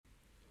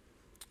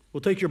Well,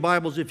 take your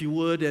Bibles, if you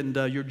would, and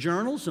your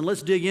journals, and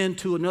let's dig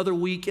into another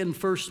week in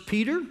 1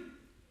 Peter.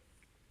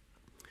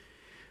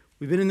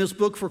 We've been in this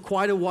book for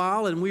quite a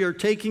while, and we are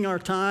taking our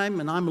time,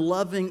 and I'm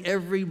loving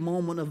every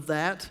moment of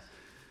that.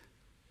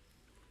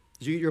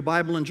 As you get your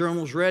Bible and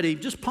journals ready,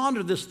 just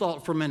ponder this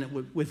thought for a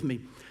minute with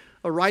me.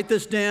 Write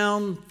this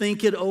down,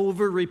 think it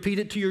over, repeat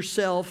it to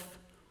yourself.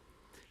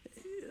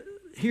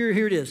 Here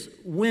it is.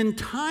 When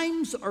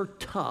times are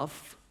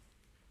tough,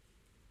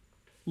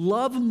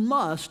 love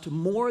must,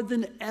 more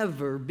than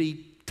ever,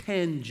 be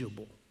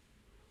tangible.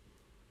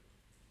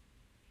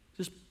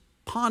 Just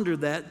ponder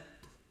that.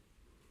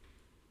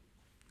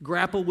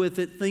 Grapple with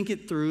it. Think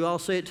it through. I'll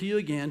say it to you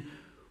again.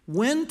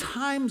 When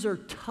times are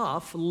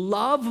tough,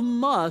 love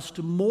must,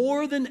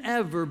 more than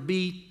ever,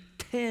 be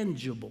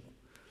tangible.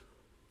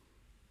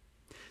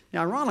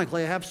 Now,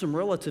 ironically, I have some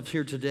relatives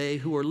here today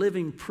who are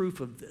living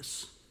proof of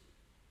this.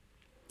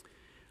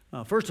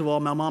 First of all,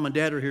 my mom and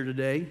dad are here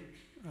today.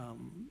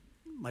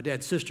 My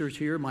dad's sister's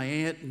here, my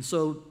aunt, and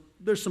so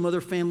there's some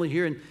other family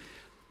here. And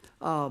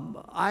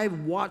I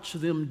watched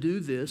them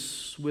do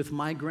this with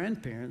my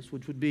grandparents,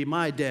 which would be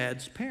my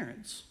dad's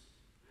parents.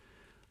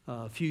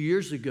 A few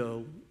years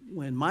ago,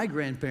 when my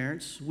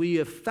grandparents, we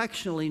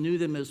affectionately knew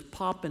them as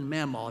Pop and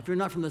Mamaw. If you're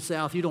not from the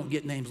South, you don't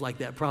get names like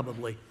that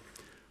probably.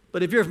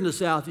 But if you're from the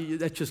South,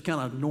 that's just kind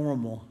of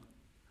normal.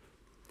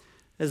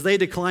 As they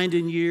declined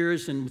in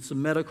years and with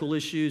some medical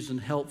issues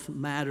and health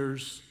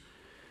matters,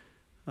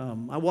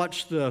 I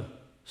watched the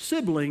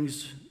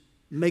siblings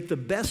make the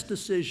best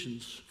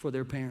decisions for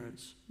their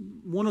parents.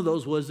 One of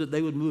those was that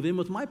they would move in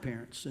with my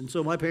parents. And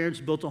so my parents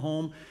built a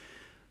home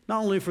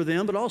not only for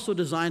them, but also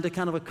designed to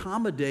kind of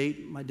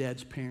accommodate my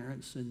dad's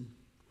parents. And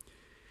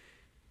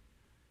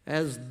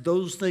as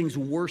those things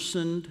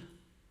worsened,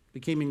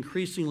 became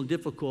increasingly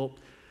difficult,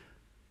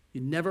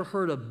 you never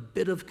heard a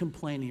bit of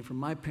complaining from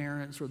my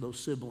parents or those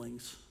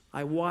siblings.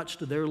 I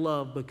watched their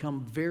love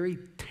become very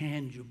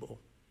tangible,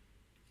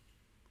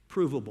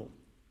 provable.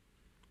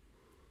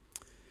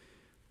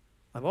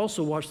 I've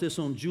also watched this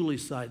on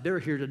Julie's side. They're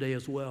here today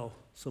as well,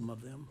 some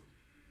of them.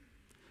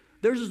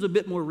 Theirs is a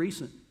bit more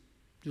recent.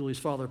 Julie's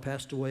father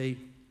passed away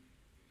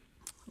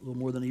a little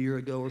more than a year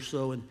ago or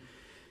so, and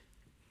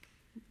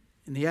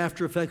in the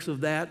after effects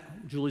of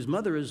that, Julie's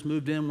mother has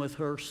moved in with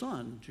her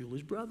son,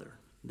 Julie's brother.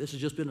 This has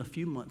just been a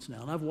few months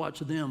now, and I've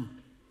watched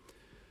them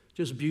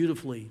just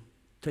beautifully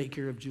take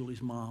care of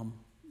Julie's mom.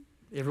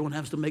 Everyone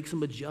has to make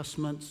some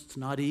adjustments. It's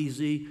not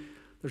easy.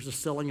 There's the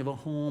selling of a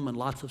home and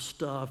lots of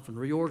stuff and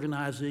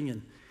reorganizing.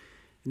 And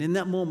in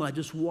that moment, I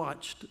just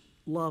watched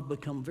love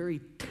become very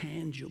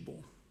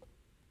tangible.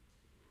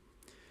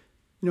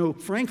 You know,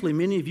 frankly,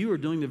 many of you are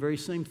doing the very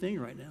same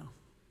thing right now.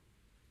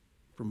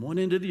 From one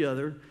end to the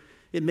other.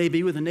 It may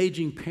be with an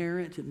aging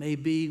parent. It may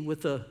be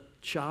with a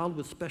child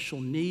with special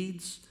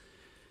needs.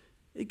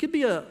 It could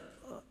be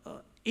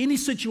any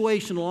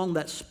situation along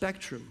that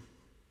spectrum.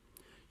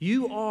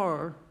 You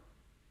are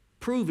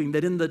proving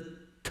that in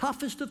the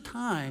toughest of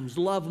times,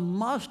 love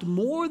must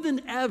more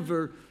than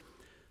ever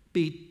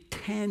be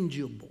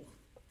tangible.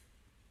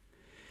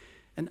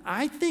 And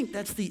I think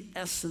that's the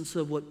essence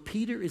of what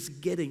Peter is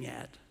getting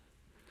at.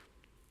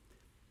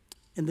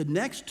 In the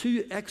next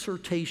two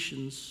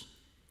exhortations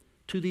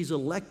to these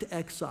elect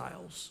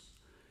exiles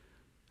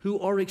who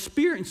are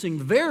experiencing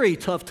very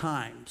tough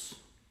times,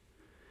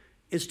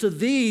 it's to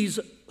these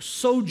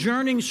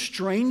sojourning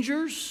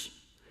strangers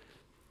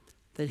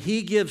that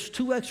he gives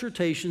two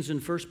exhortations in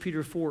 1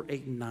 Peter 4,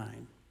 8, and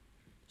 9.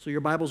 So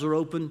your Bibles are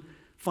open.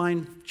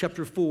 Find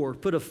chapter 4.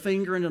 Put a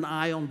finger and an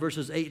eye on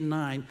verses 8 and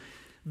 9.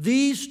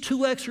 These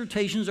two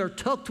exhortations are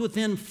tucked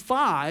within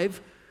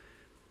 5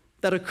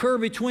 that occur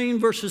between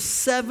verses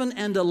 7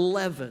 and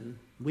 11.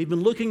 We've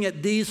been looking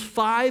at these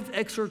 5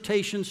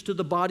 exhortations to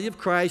the body of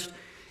Christ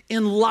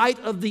in light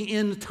of the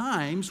end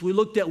times. We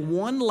looked at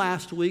one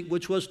last week,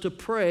 which was to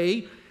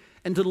pray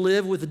and to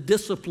live with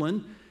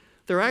discipline.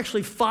 There are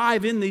actually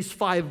 5 in these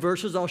 5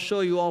 verses. I'll show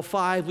you all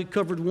 5. We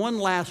covered one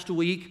last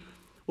week.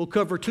 We'll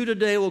cover 2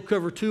 today. We'll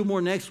cover 2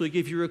 more next week.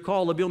 If you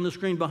recall, they'll be on the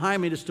screen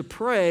behind me. It's to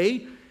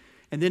pray,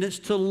 and then it's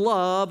to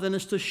love, then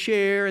it's to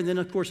share, and then,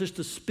 of course, it's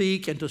to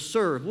speak and to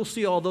serve. We'll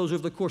see all those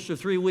over the course of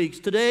 3 weeks.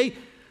 Today,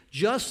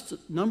 just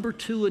number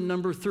 2 and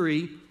number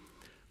 3,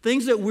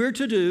 things that we're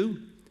to do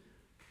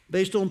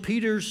based on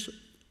Peter's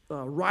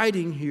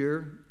writing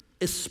here,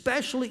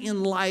 especially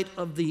in light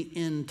of the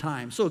end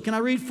time. So can I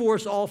read for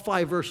us all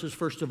 5 verses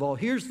first of all?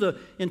 Here's the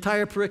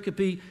entire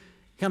pericope,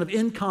 kind of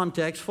in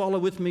context. Follow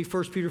with me,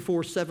 1 Peter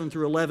 4, 7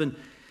 through 11.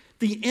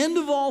 The end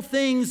of all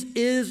things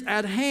is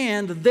at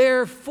hand.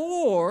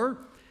 Therefore,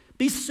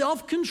 be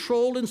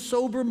self-controlled and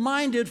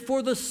sober-minded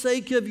for the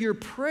sake of your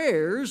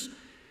prayers.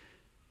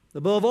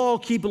 Above all,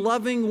 keep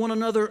loving one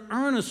another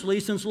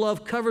earnestly, since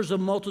love covers a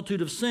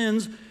multitude of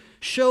sins.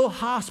 Show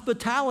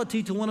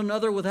hospitality to one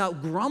another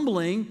without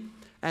grumbling.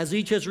 As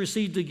each has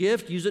received a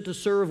gift, use it to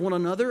serve one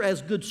another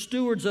as good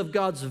stewards of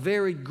God's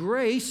varied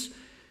grace.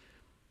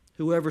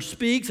 Whoever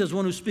speaks as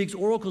one who speaks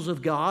oracles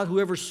of God.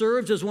 Whoever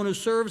serves as one who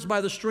serves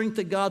by the strength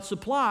that God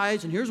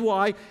supplies. And here's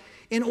why.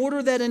 in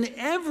order that in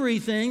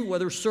everything,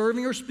 whether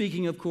serving or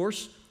speaking, of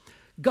course,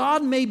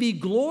 God may be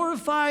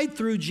glorified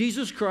through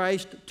Jesus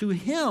Christ. To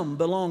him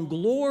belong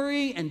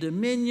glory and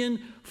dominion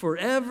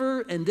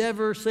forever and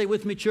ever. Say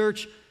with me,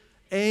 church,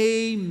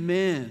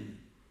 amen.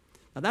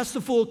 Now that's the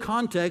full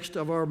context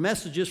of our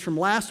messages from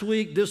last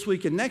week, this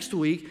week, and next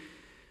week.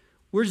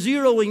 We're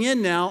zeroing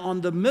in now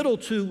on the middle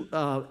two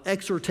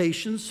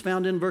exhortations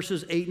found in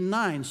verses 8 and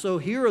 9. So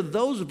here are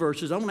those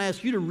verses. I want to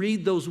ask you to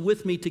read those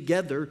with me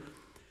together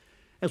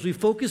as we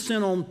focus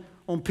in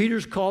on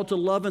Peter's call to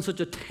love in such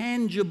a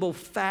tangible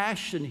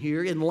fashion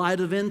here in light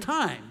of end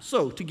times.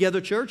 So,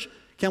 together, church,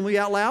 can we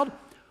out loud?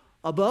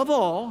 Above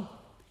all,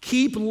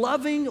 keep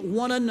loving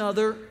one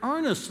another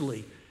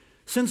earnestly,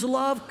 since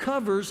love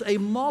covers a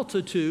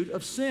multitude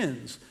of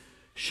sins.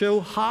 Show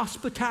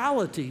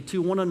hospitality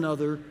to one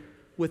another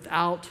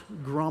without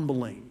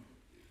grumbling.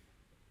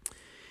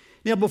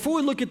 Now, before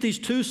we look at these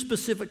two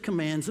specific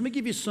commands, let me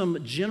give you some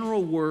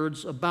general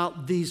words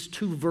about these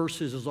two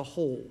verses as a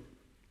whole.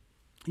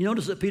 You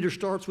notice that Peter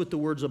starts with the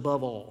words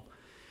above all.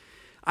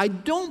 I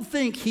don't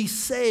think he's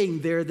saying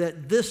there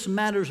that this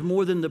matters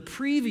more than the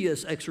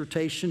previous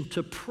exhortation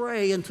to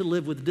pray and to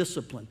live with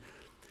discipline.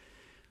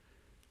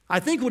 I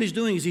think what he's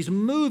doing is he's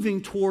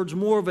moving towards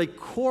more of a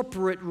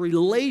corporate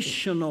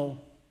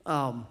relational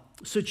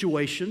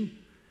situation,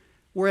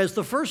 whereas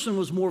the first one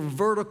was more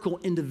vertical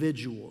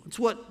individual. It's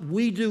what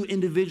we do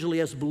individually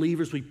as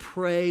believers. We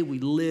pray, we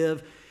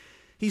live.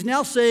 He's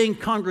now saying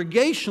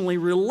congregationally,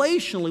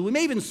 relationally, we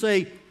may even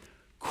say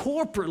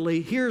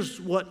corporately, here's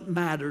what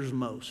matters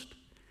most.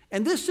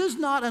 And this is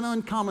not an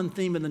uncommon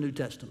theme in the New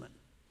Testament,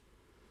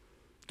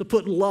 to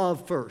put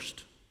love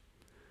first.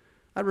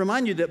 I'd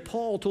remind you that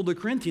Paul told the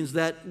Corinthians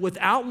that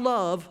without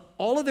love,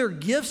 all of their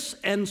gifts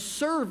and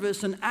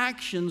service and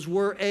actions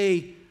were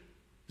a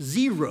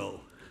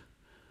zero.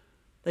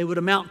 They would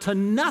amount to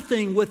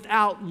nothing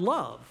without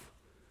love.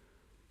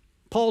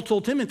 Paul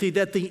told Timothy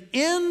that the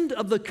end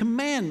of the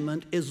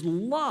commandment is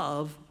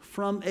love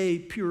from a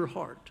pure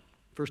heart.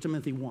 1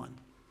 Timothy 1.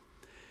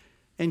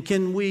 And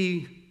can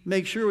we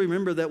make sure we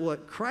remember that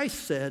what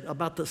Christ said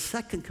about the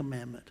second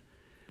commandment,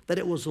 that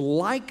it was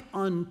like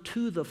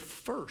unto the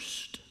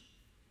first.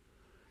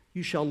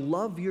 You shall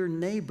love your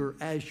neighbor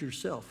as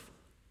yourself.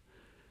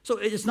 So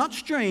it's not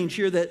strange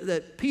here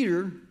that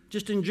Peter,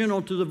 just in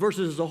general to the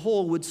verses as a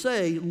whole, would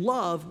say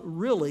love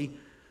really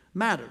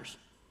matters.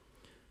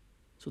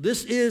 So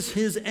this is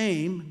his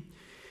aim.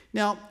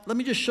 Now, let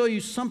me just show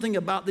you something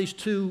about these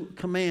two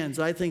commands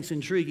I think is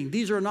intriguing.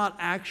 These are not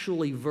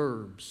actually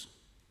verbs.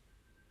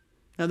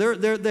 Now,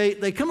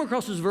 they come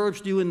across as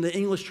verbs to you in the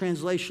English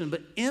translation,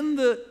 but in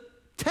the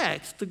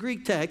text, the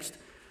Greek text,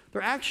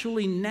 they're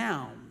actually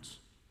nouns.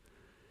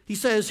 He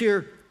says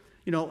here,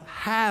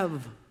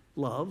 have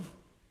love,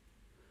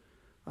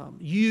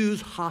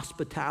 use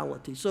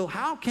hospitality. So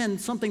how can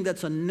something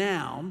that's a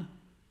noun,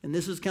 and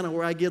this is kind of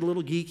where I get a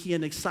little geeky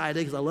and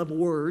excited because I love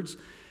words,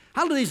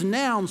 how do these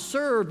nouns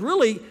serve?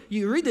 Really,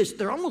 you read this,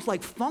 they're almost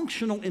like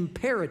functional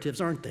imperatives,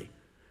 aren't they?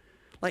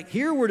 Like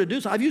here we're to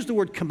do so. I've used the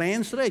word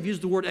commands today. I've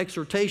used the word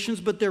exhortations,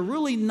 but they're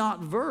really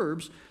not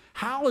verbs.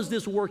 How is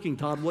this working,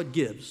 Todd? What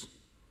gives?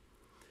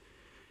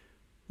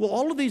 Well,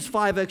 all of these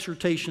 5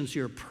 exhortations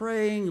here,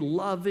 praying,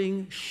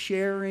 loving,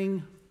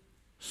 sharing,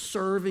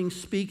 serving,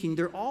 speaking,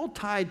 they're all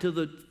tied to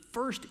the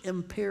first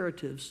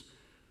imperatives,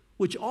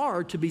 which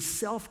are to be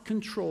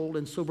self-controlled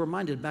and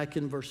sober-minded, back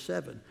in verse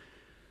 7.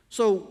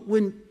 So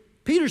when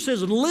Peter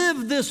says,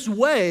 live this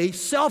way,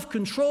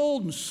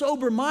 self-controlled and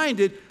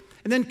sober-minded,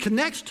 and then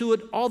connects to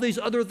it all these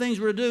other things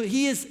we're to do,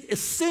 he is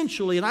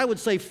essentially, and I would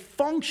say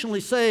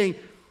functionally saying,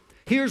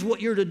 here's what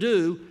you're to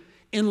do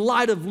in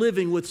light of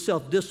living with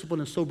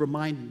self-discipline and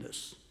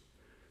sober-mindedness.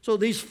 So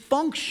these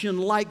function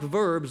like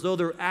verbs, though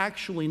they're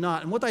actually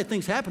not. And what I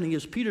think is happening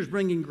is Peter's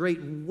bringing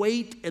great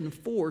weight and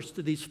force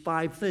to these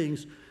 5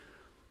 things,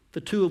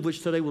 the 2 of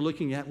which today we're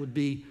looking at would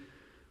be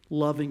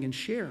loving and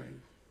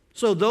sharing.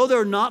 So though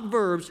they're not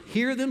verbs,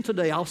 hear them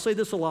today. I'll say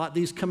this a lot.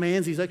 These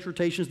commands, these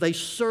exhortations, they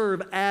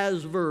serve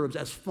as verbs,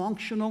 as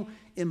functional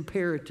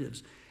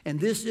imperatives. And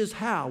this is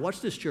how,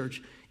 watch this,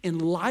 church, in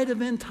light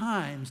of end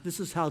times, this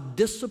is how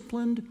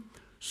disciplined,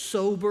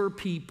 sober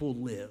people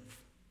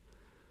live.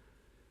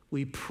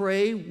 We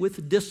pray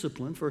with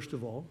discipline, first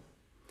of all.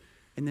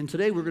 And then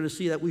today we're going to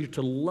see that we are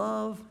to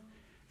love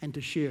and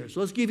to share. So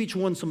let's give each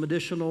one some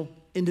additional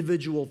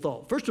individual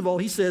thought. First of all,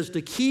 he says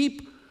to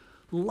keep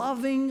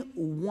loving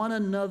one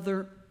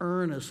another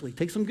earnestly.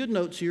 Take some good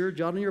notes here.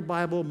 Jot in your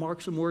Bible,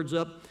 mark some words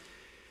up.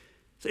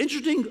 It's an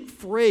interesting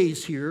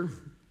phrase here.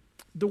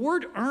 The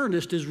word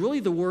earnest is really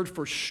the word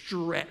for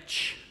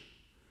stretch.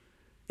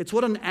 It's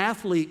what an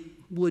athlete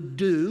would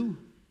do,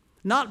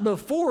 not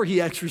before he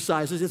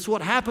exercises. It's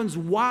what happens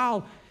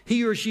while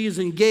he or she is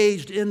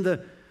engaged in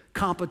the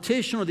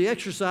competition or the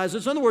exercise.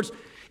 In other words,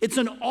 it's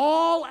an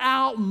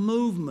all-out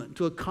movement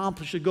to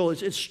accomplish a goal.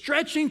 It's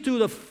stretching to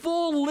the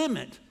full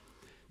limit.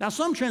 Now,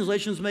 some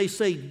translations may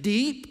say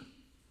deep.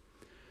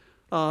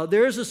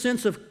 There is a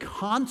sense of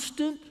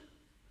constant,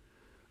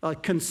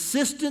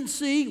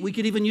 consistency. We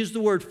could even use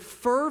the word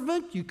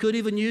fervent. You could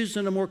even use,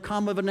 in a more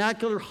common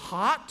vernacular,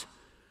 hot.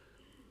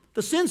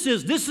 The sense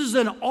is this is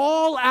an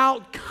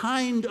all-out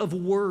kind of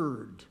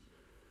word.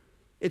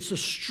 It's a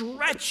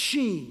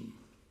stretching.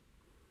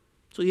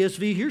 So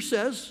ESV here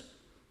says,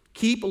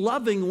 keep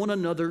loving one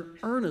another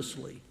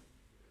earnestly.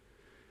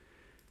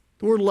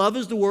 The word love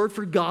is the word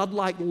for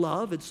God-like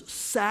love. It's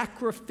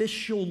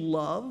sacrificial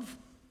love.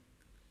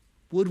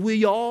 Would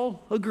we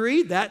all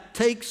agree? That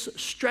takes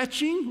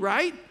stretching,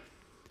 right?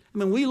 I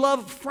mean, we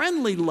love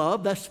friendly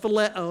love. That's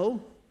phileo.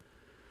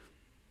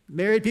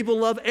 Married people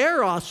love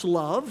eros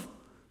love.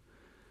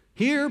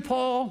 Here,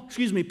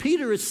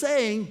 Peter is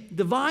saying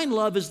divine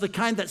love is the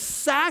kind that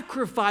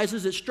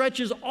sacrifices, it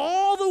stretches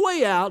all the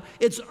way out.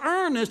 It's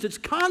earnest, it's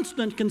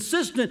constant,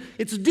 consistent,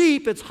 it's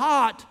deep, it's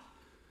hot.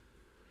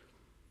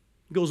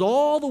 It goes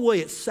all the way,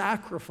 it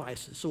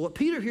sacrifices. So what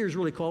Peter here is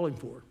really calling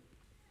for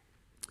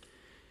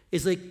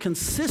is a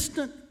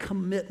consistent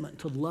commitment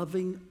to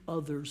loving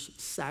others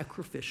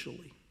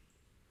sacrificially.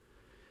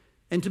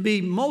 And to be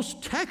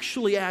most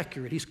textually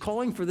accurate, he's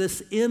calling for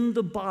this in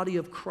the body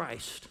of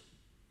Christ.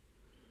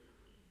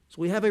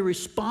 So we have a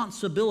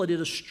responsibility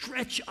to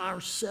stretch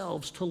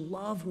ourselves to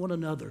love one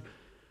another,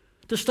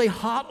 to stay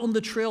hot on the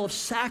trail of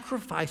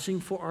sacrificing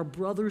for our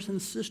brothers and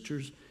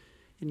sisters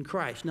in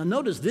Christ. Now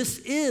notice, this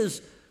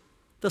is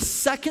the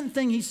second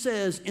thing he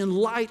says in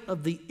light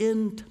of the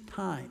end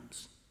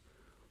times.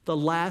 The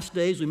last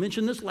days, we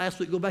mentioned this last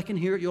week. Go back and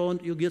hear it. You'll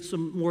get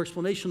some more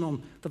explanation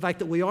on the fact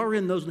that we are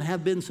in those and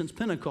have been since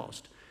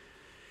Pentecost.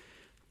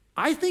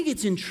 I think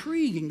it's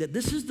intriguing that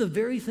this is the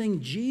very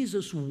thing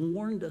Jesus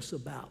warned us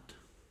about.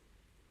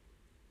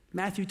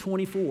 Matthew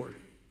 24.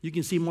 You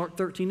can see Mark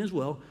 13 as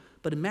well.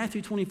 But in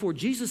Matthew 24,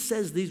 Jesus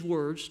says these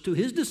words to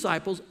his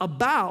disciples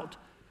about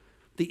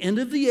the end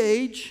of the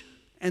age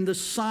and the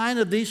sign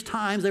of these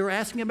times they were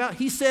asking about.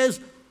 He says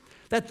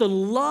that the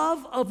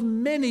love of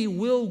many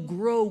will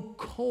grow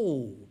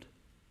cold.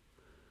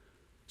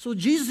 So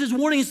Jesus is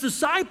warning his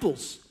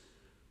disciples,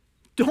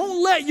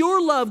 don't let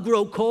your love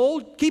grow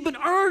cold. Keep it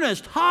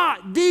earnest,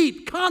 hot,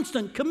 deep,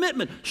 constant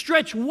commitment.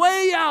 Stretch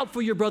way out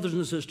for your brothers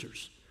and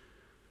sisters.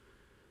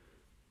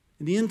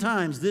 In the end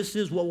times, this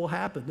is what will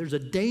happen. There's a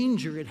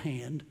danger at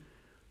hand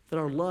that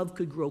our love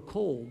could grow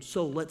cold.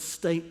 So let's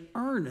stay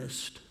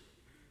earnest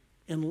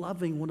in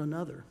loving one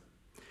another.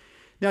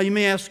 Now you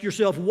may ask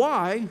yourself,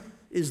 why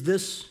is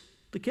this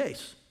the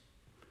case?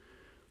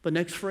 The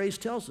next phrase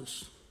tells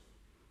us.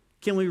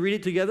 Can we read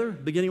it together,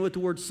 beginning with the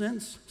word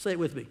since? Say it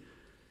with me.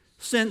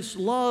 Since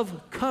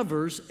love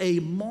covers a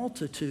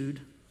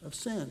multitude of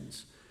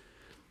sins.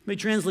 Let me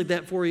translate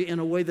that for you in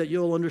a way that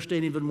you'll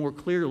understand even more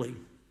clearly.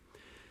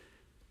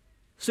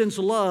 Since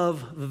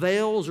love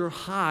veils or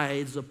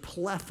hides a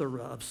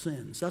plethora of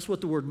sins. That's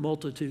what the word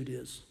multitude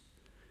is.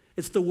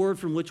 It's the word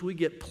from which we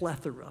get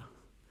plethora.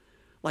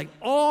 Like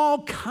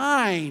all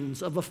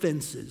kinds of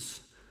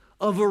offenses,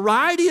 a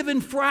variety of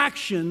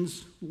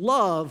infractions,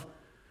 love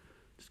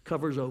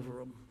covers over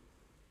them.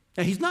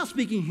 Now, he's not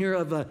speaking here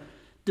of a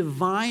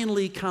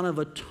divinely kind of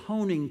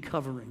atoning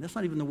covering. That's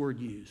not even the word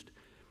used.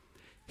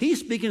 He's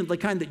speaking of the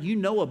kind that you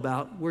know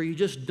about, where you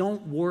just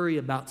don't worry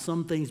about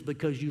some things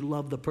because you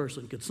love the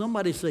person. Could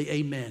somebody say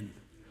amen?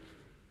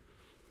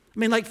 I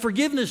mean, like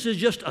forgiveness is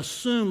just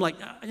assumed, like,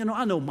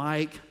 I know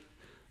Mike.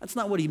 That's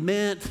not what he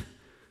meant.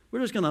 We're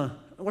just going to,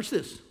 watch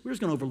this, we're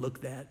just going to overlook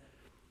that.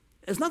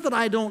 It's not that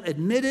I don't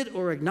admit it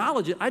or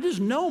acknowledge it. I just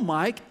know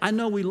Mike. I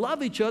know we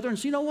love each other. And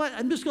so you know what?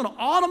 I'm just going to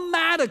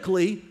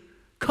automatically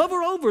cover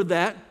over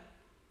that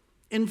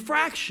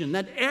infraction,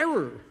 that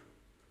error,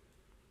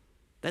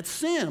 that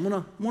sin. I'm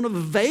going to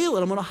veil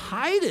it. I'm going to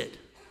hide it.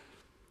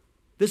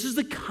 This is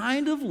the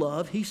kind of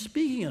love he's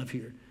speaking of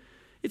here.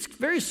 It's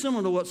very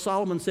similar to what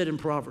Solomon said in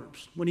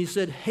Proverbs when he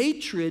said,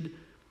 hatred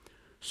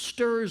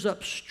stirs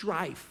up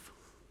strife.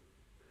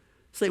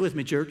 Say it with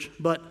me, church.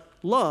 But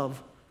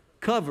love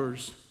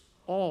covers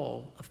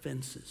all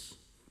offenses.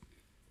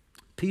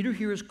 Peter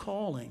here is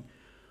calling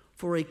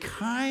for a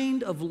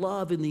kind of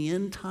love in the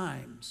end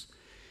times,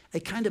 a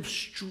kind of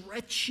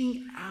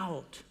stretching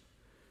out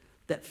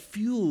that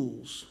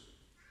fuels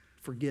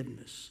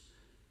forgiveness.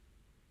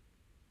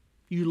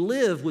 You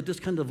live with this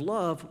kind of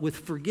love with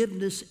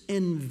forgiveness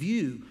in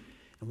view.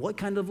 And what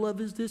kind of love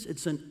is this?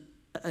 It's an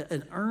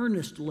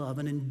earnest love,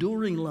 an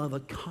enduring love, a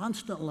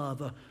constant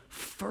love, a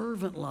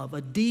fervent love,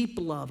 a deep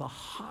love, a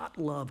hot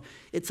love.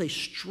 It's a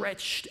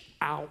stretched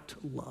out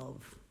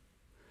love.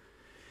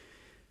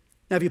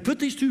 Now, if you put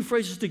these two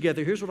phrases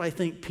together, here's what I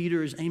think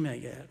Peter is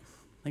aiming at.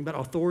 Think about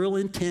authorial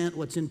intent,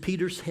 what's in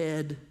Peter's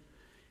head.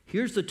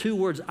 Here's the two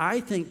words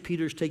I think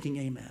Peter's taking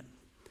aim at.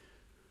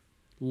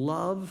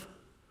 Love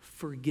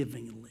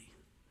forgivingly.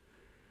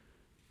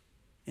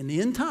 In the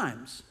end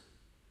times,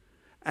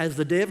 as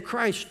the day of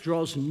Christ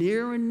draws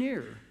near and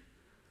nearer,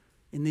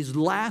 in these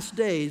last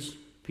days,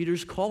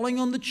 Peter's calling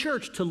on the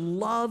church to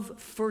love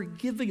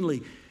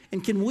forgivingly.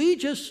 And can we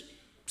just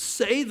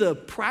say the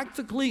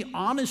practically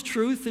honest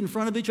truth in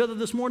front of each other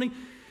this morning?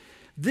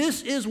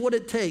 This is what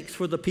it takes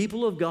for the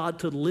people of God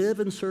to live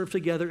and serve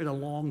together in a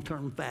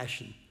long-term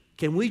fashion.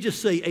 Can we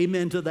just say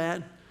amen to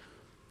that?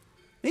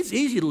 It's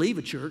easy to leave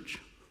a church.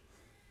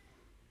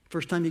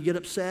 First time you get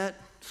upset,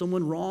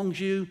 someone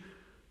wrongs you,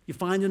 you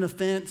find an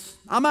offense,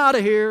 I'm out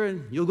of here,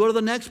 and you'll go to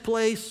the next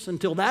place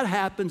until that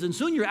happens, and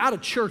soon you're out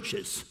of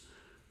churches.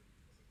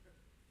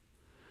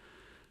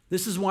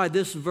 This is why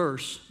this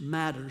verse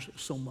matters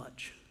so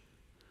much.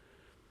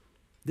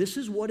 This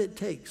is what it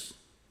takes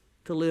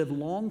to live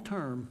long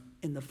term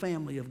in the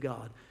family of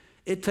God.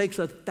 It takes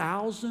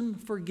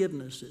 1,000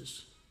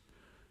 forgivenesses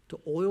to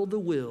oil the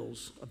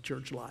wheels of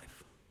church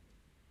life.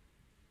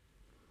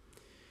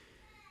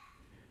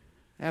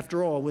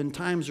 After all, when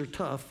times are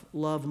tough,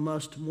 love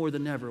must more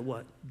than ever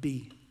what?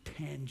 Be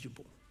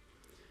tangible.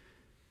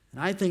 And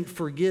I think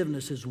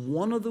forgiveness is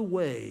one of the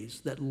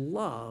ways that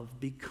love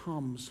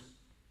becomes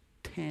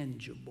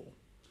tangible.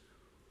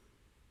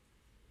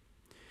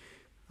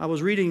 I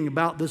was reading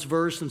about this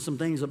verse and some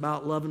things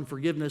about love and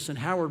forgiveness, and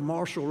Howard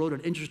Marshall wrote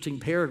an interesting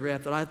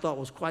paragraph that I thought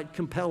was quite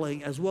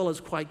compelling as well as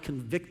quite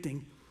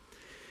convicting.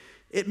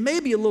 It may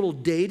be a little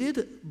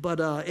dated,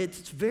 but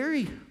it's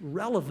very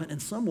relevant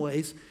in some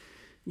ways.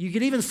 You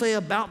could even say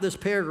about this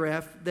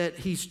paragraph that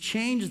he's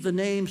changed the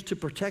names to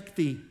protect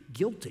the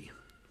guilty.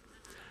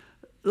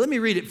 Let me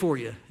read it for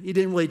you. He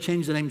didn't really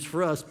change the names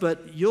for us,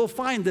 but you'll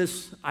find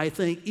this, I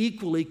think,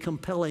 equally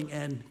compelling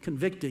and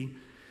convicting.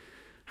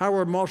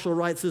 Howard Marshall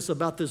writes this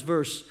about this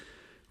verse.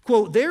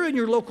 Quote, "There in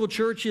your local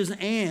church is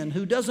Ann,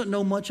 who doesn't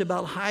know much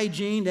about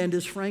hygiene and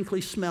is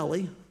frankly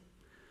smelly.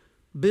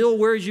 Bill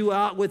wears you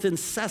out with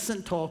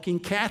incessant talking.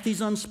 Kathy's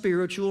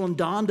unspiritual, and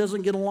Don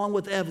doesn't get along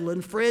with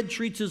Evelyn. Fred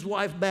treats his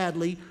wife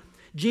badly.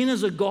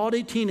 Gina's a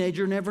gaudy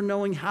teenager, never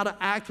knowing how to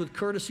act with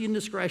courtesy and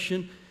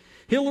discretion.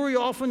 Hillary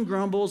often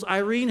grumbles.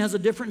 Irene has a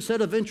different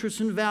set of interests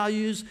and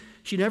values.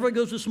 She never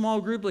goes to small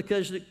group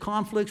because it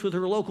conflicts with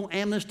her local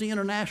Amnesty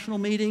International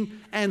meeting.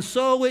 And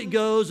so it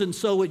goes, and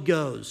so it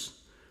goes.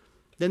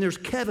 Then there's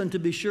Kevin, to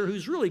be sure,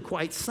 who's really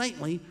quite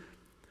saintly,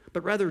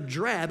 but rather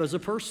drab as a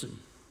person.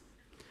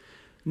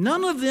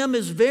 None of them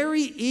is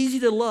very easy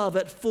to love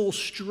at full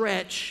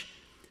stretch.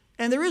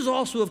 And there is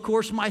also, of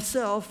course,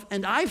 myself,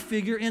 and I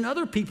figure in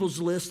other people's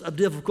list of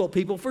difficult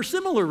people for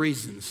similar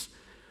reasons.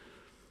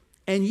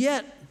 And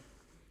yet,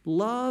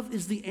 love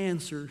is the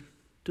answer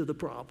to the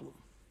problem.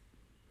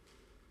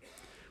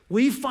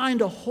 We find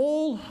a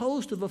whole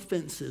host of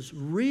offenses,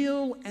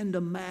 real and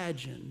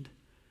imagined,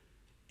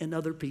 in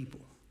other people.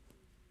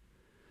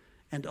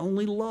 And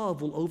only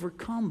love will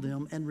overcome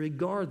them and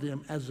regard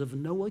them as of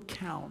no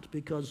account,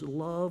 because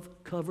love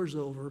covers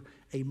over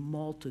a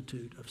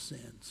multitude of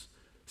sins.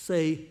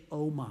 Say,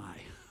 oh my.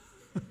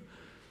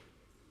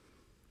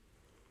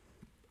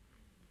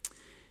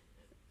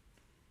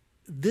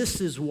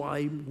 This is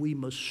why we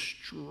must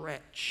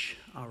stretch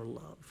our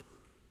love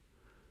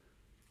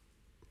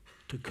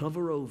to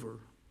cover over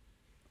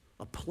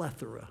a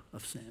plethora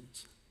of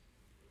sins.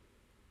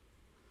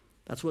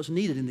 That's what's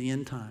needed in the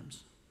end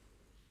times,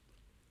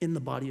 in the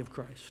body of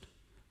Christ.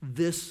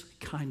 This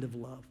kind of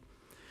love.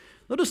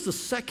 Notice the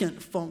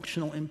second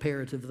functional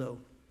imperative, though.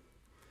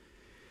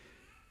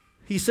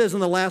 He says in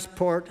the last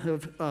part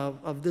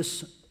of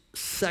this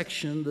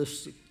section,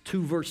 this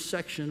 2-verse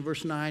section,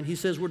 verse 9, he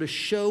says we're to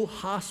show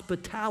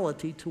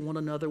hospitality to one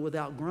another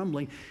without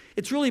grumbling.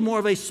 It's really more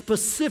of a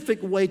specific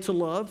way to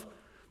love.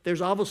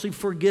 There's obviously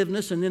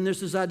forgiveness, and then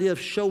there's this idea of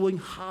showing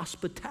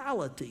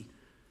hospitality.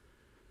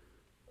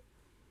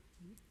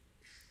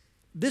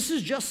 This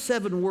is just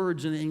 7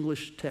 words in the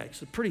English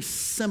text, a pretty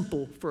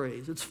simple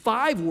phrase. It's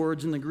 5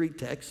 words in the Greek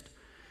text.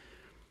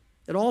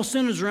 It all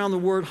centers around the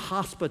word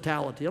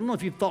hospitality. I don't know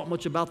if you've thought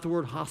much about the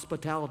word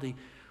hospitality.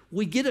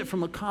 We get it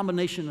from a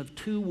combination of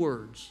 2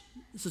 words.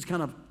 This is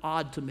kind of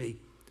odd to me.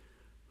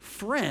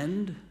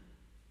 Friend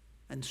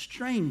and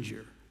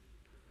stranger.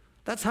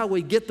 That's how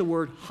we get the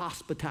word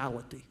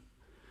hospitality.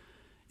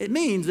 It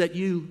means that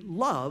you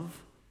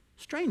love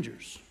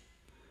strangers.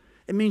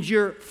 It means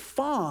you're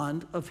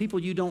fond of people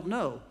you don't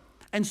know.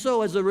 And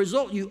so as a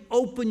result, you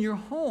open your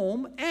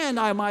home, and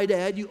I might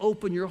add, you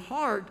open your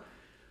heart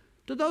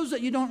to those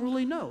that you don't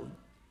really know.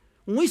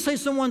 When we say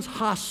someone's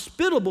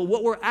hospitable,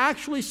 what we're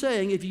actually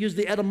saying, if you use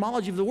the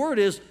etymology of the word,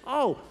 is,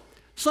 oh,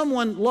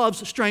 someone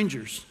loves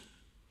strangers.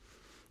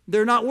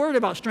 They're not worried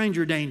about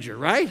stranger danger,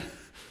 right?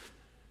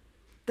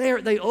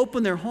 They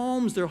open their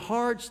homes, their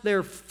hearts.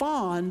 They're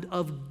fond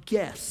of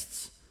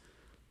guests.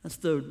 That's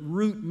the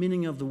root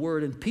meaning of the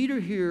word. And Peter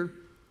here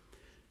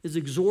is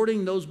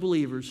exhorting those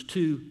believers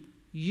to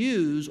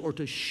use or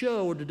to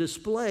show or to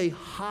display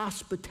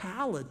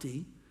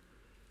hospitality.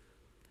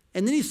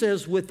 And then he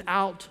says,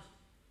 without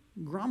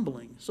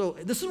grumbling. So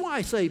this is why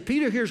I say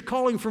Peter here is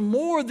calling for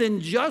more than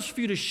just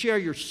for you to share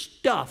your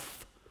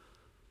stuff.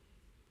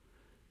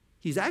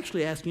 He's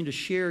actually asking you to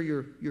share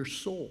your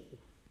soul.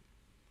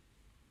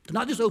 To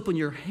not just open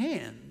your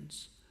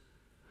hands,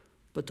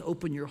 but to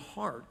open your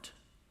heart.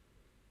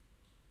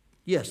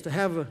 Yes, to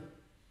have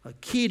a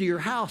key to your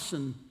house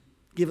and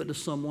give it to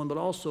someone, but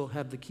also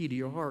have the key to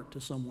your heart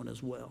to someone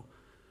as well.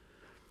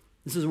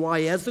 This is why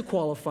he has the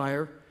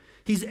qualifier.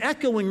 He's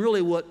echoing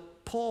really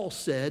what Paul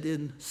said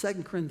in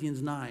 2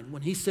 Corinthians 9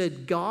 when he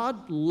said,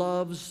 God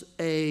loves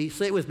a,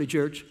 say it with me,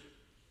 church,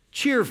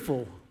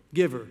 cheerful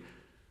giver.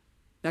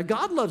 Now,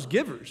 God loves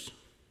givers,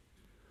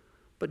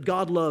 but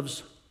God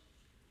loves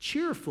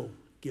cheerful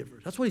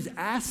givers. That's what he's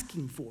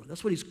asking for.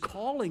 That's what he's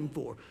calling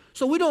for.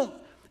 So we don't,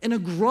 in a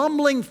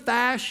grumbling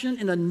fashion,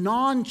 in a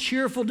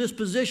non-cheerful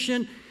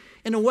disposition,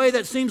 in a way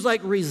that seems like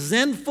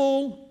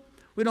resentful,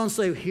 we don't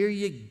say, here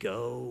you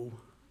go.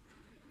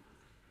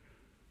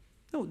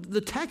 No,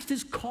 the text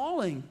is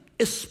calling,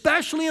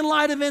 especially in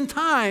light of end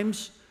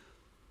times,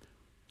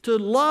 to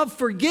love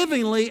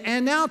forgivingly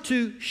and now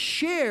to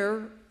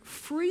share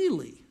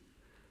freely.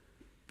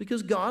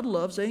 Because God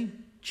loves a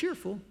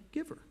cheerful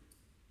giver.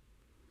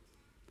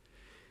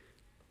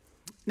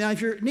 Now,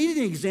 if you're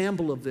needing an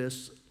example of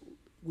this,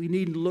 we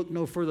need to look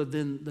no further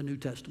than the New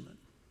Testament.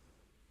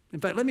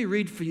 In fact, let me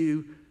read for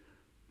you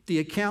the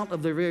account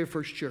of the very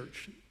first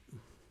church.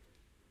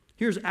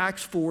 Here's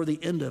Acts 4,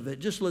 the end of it.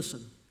 Just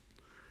listen.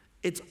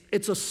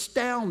 It's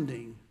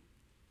astounding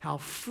how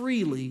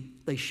freely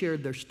they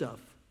shared their stuff.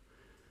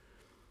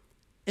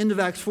 End of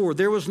Acts 4.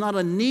 There was not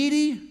a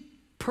needy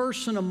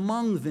person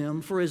among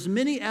them, for as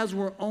many as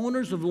were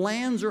owners of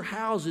lands or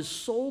houses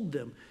sold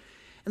them.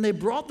 And they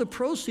brought the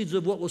proceeds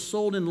of what was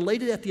sold and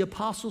laid it at the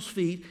apostles'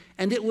 feet,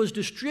 and it was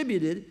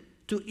distributed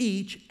to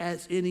each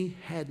as any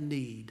had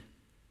need.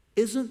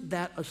 Isn't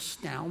that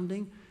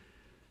astounding?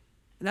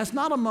 And that's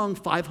not among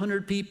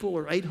 500 people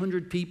or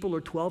 800 people or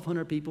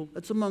 1,200 people.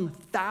 That's among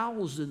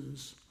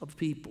thousands of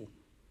people.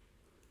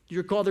 Do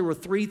you recall there were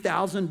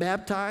 3,000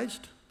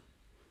 baptized?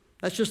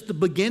 That's just the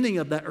beginning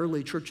of that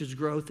early church's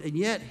growth. And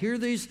yet, here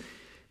these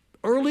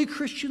early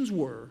Christians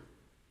were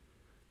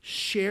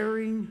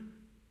sharing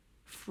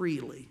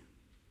freely,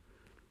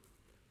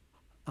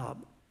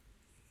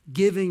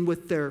 giving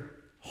with their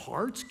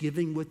hearts,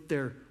 giving with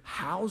their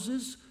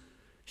houses,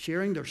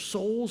 sharing their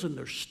souls and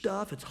their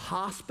stuff. It's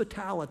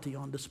hospitality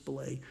on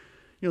display.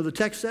 You know, the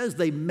text says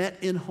they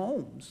met in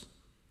homes.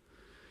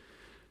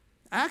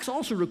 Acts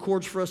also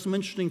records for us some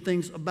interesting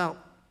things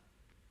about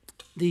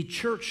the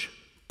church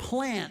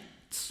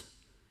plant's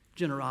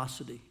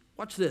generosity.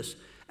 Watch this.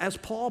 As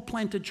Paul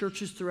planted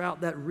churches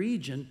throughout that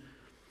region,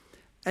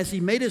 as he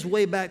made his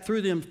way back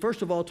through them,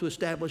 first of all, to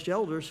establish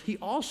elders, he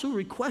also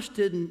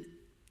requested, and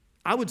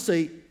I would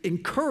say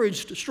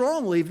encouraged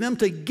strongly, them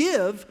to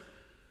give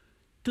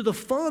to the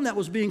fund that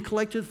was being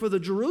collected for the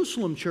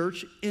Jerusalem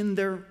church in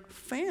their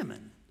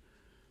famine.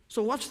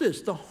 So watch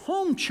this. The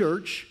home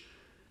church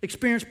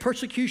experienced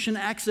persecution,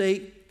 Acts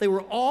 8. They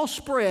were all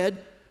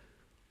spread.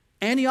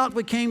 Antioch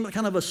became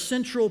kind of a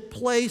central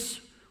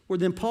place where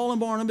then Paul and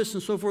Barnabas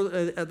and so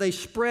forth, they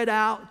spread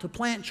out to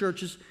plant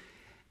churches.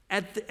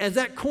 As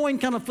that coin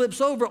kind of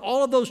flips over,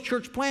 all of those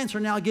church plants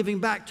are now giving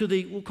back to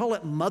the, we'll call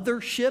it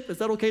mothership. Is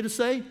that okay to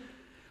say?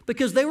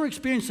 Because they were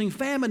experiencing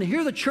famine. And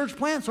here the church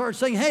plants are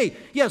saying, hey,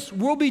 yes,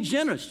 we'll be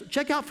generous.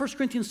 Check out 1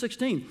 Corinthians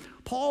 16.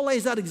 Paul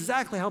lays out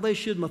exactly how they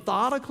should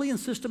methodically and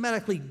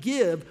systematically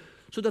give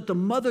so that the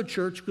mother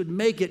church could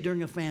make it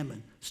during a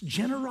famine. It's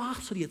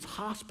generosity. It's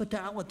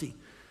hospitality.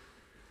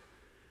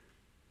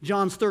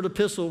 John's third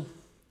epistle,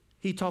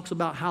 he talks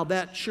about how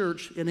that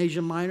church in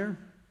Asia Minor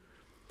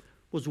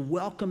was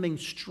welcoming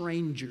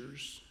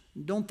strangers.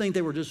 Don't think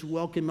they were just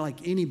welcoming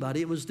like anybody.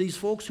 It was these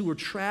folks who were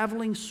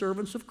traveling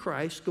servants of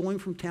Christ, going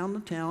from town to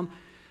town.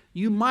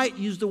 You might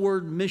use the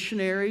word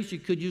missionaries. You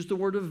could use the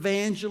word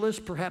evangelists,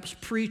 perhaps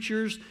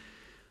preachers.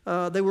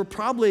 They were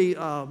probably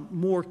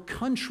more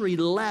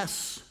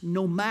country-less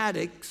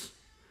nomadics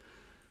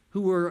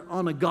who were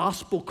on a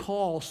gospel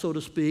call, so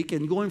to speak,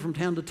 and going from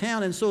town to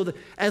town. And so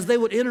as they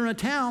would enter a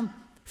town,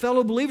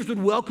 fellow believers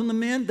would welcome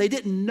them in. They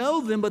didn't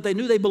know them, but they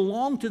knew they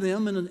belonged to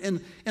them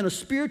in a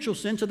spiritual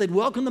sense. So they'd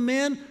welcome them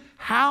in,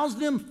 house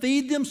them,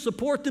 feed them,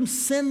 support them,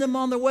 send them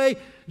on their way.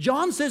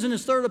 John says in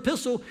his third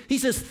epistle, he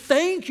says,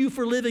 thank you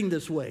for living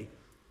this way.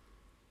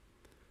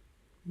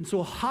 And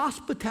so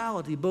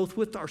hospitality, both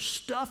with our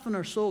stuff and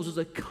our souls, is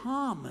a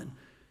common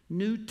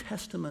New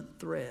Testament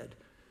thread.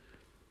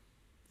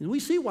 And we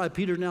see why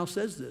Peter now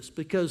says this,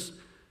 because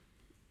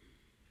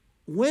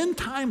when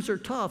times are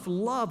tough,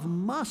 love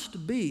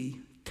must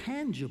be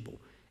tangible.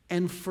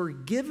 And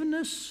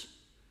forgiveness,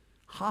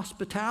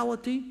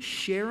 hospitality,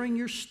 sharing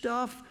your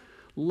stuff,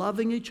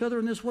 loving each other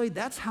in this way,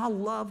 that's how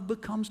love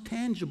becomes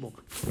tangible,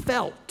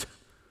 felt,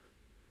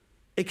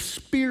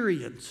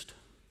 experienced.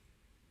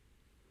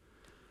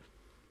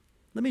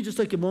 Let me just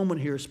take a moment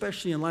here,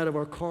 especially in light of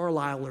our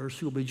Carlisleers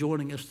who will be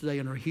joining us today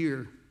and are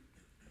here.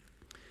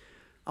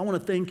 I want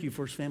to thank you,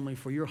 First Family,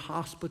 for your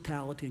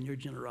hospitality and your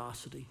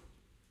generosity.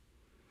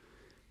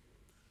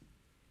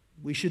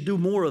 We should do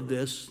more of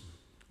this.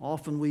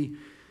 Often we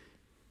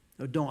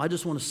don't. I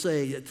just want to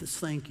say it's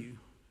thank you.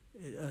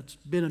 It's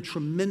been a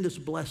tremendous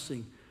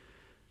blessing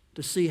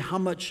to see how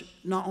much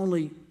not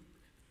only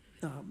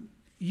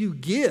you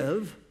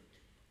give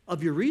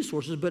of your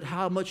resources, but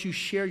how much you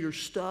share your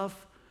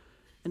stuff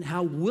and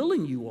how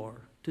willing you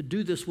are to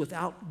do this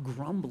without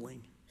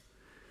grumbling.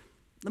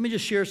 Let me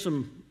just share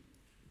some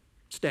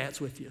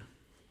stats with you.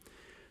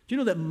 Do you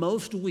know that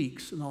most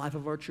weeks in the life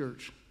of our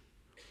church,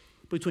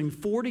 between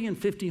 40 and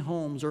 50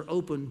 homes are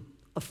open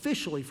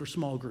officially for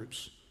small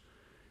groups.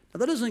 Now,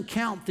 that doesn't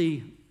count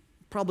the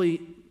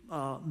probably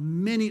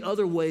many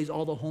other ways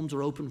all the homes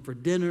are open for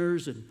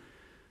dinners and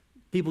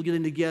people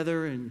getting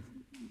together and,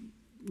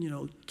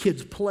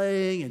 kids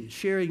playing and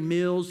sharing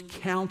meals,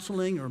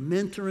 counseling or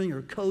mentoring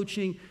or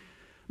coaching.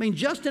 I mean,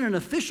 just in an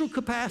official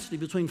capacity,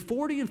 between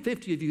 40 and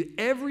 50 of you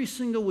every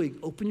single week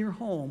open your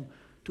home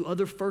to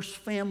other First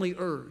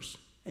Family-ers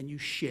and you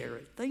share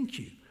it. Thank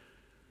you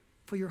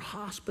for your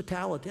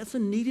hospitality. That's a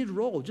needed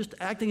role, just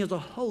acting as a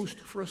host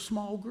for a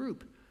small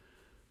group.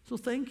 So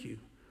thank you.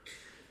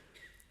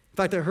 In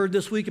fact, I heard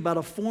this week about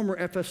a former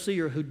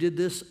FFCer who did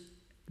this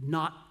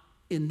not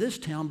in this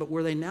town, but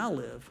where they now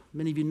live.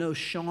 Many of you know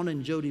Sean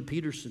and Jody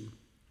Peterson.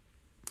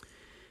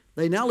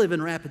 They now live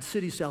in Rapid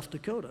City, South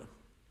Dakota.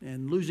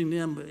 And losing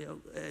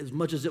them, as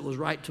much as it was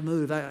right to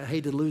move, I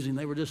hated losing.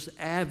 They were just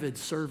avid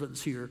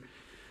servants here.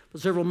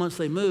 But several months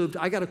they moved.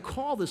 I got a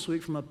call this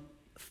week from a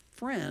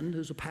friend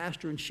who's a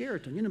pastor in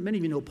Sheraton. Many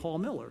of you know Paul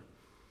Miller.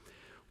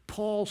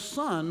 Paul's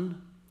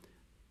son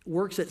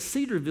works at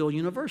Cedarville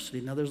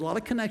University. Now, there's a lot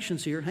of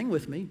connections here. Hang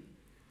with me.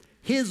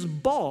 His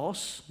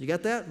boss, you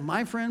got that?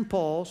 My friend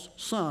Paul's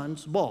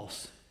son's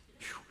boss.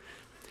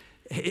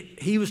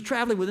 He was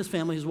traveling with his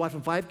family, his wife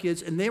and 5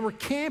 kids, and they were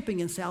camping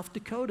in South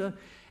Dakota,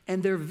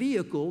 and their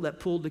vehicle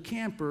that pulled the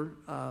camper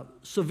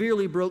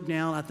severely broke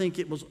down. I think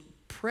it was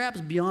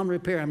perhaps beyond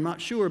repair. I'm not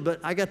sure, but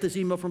I got this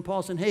email from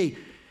Paul saying, hey,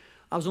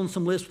 I was on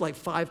some list with like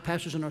 5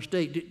 pastors in our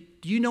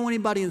state. Do you know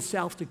anybody in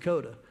South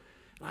Dakota?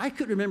 I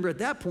couldn't remember at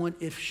that point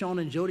if Sean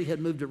and Jody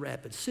had moved to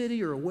Rapid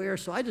City or where,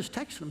 so I just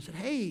texted them and said,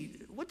 hey,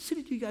 what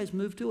city did you guys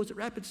move to? Was it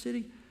Rapid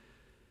City?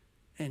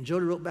 And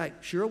Jody wrote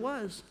back, sure it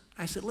was.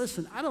 I said,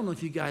 listen, I don't know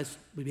if you guys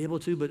would be able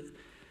to, but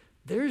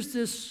there's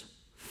this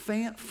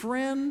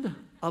friend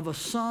of a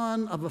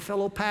son of a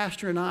fellow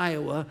pastor in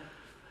Iowa,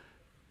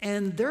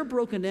 and they're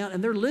broken down,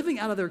 and they're living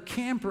out of their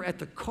camper at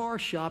the car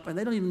shop, and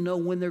they don't even know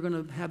when they're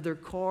going to have their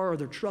car or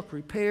their truck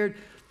repaired.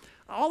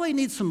 All they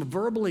need is some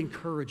verbal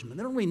encouragement.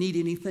 They don't really need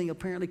anything,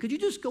 apparently. Could you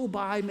just go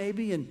by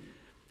maybe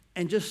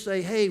and just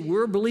say, hey,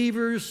 we're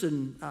believers,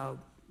 and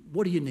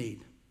what do you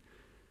need?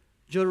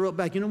 Jody wrote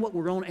back, you know what,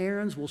 we're on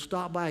errands. We'll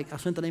stop by. I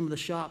sent the name of the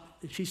shop.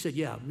 And she said,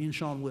 yeah, me and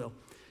Sean will.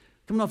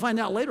 Come to find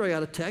out later, I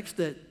got a text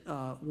that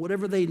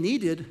whatever they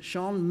needed,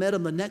 Sean met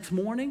them the next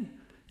morning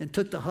and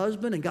took the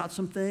husband and got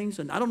some things.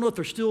 And I don't know if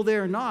they're still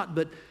there or not,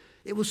 but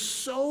it was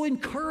so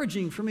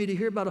encouraging for me to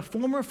hear about a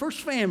former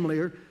First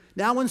Familyer,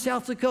 now in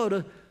South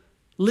Dakota,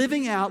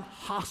 living out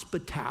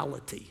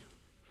hospitality.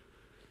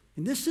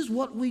 And this is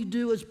what we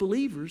do as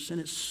believers, and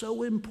it's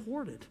so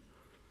important.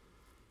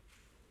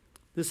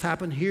 This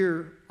happened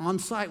here on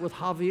site with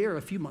Javier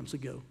a few months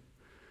ago.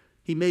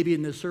 He may be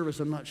in this service,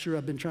 I'm not sure.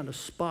 I've been trying to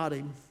spot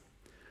him.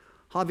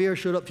 Javier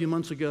showed up a few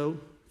months ago,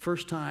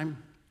 first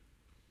time.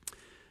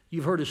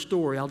 You've heard his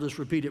story. I'll just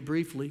repeat it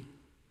briefly.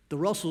 The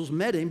Russells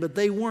met him, but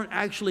they weren't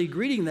actually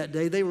greeting that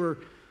day. They were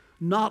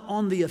not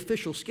on the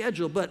official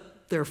schedule,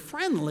 but they're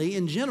friendly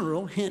in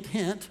general, hint,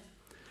 hint.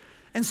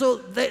 And so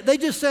they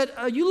just said,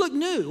 you look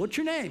new. What's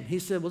your name? He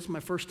said, well, it's my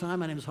first time.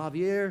 My name is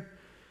Javier.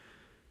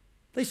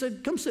 They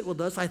said, come sit with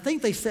us. I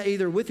think they sat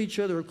either with each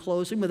other or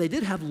close, but they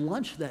did have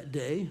lunch that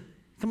day.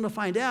 Come to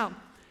find out,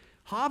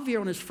 Javier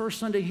on his first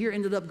Sunday here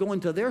ended up going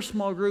to their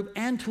small group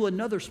and to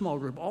another small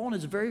group, all on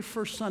his very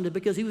first Sunday,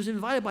 because he was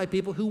invited by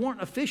people who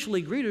weren't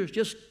officially greeters,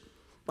 just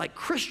like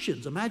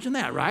Christians. Imagine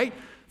that, right?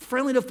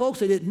 Friendly to folks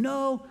they didn't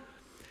know.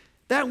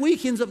 That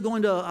week he ends up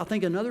going to, I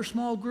think, another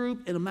small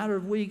group. In a matter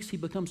of weeks, he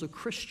becomes a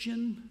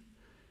Christian.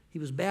 He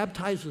was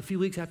baptized a few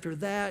weeks after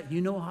that. You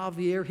know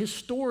Javier. His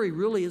story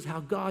really is how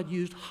God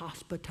used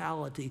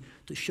hospitality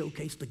to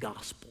showcase the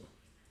gospel.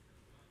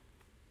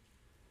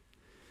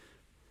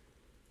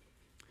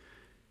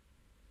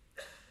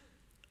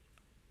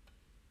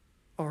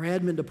 Our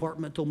admin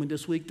department told me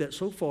this week that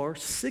so far,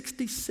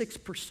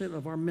 66%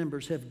 of our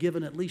members have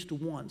given at least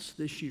once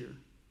this year.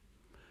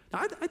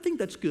 Now, I think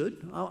that's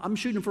good. I'm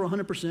shooting for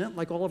 100%,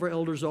 like all of our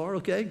elders are,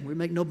 okay? We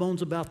make no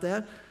bones about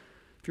that.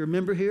 If you're a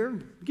member here,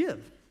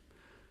 give.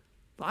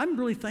 But I'm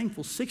really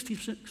thankful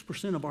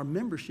 66% of our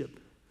membership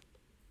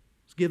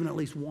is given at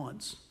least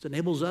once. It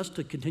enables us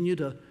to continue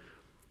to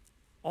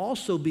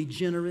also be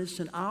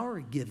generous in our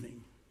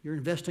giving. You're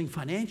investing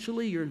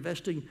financially, you're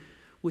investing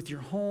with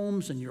your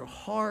homes and your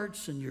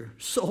hearts and your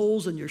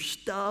souls and your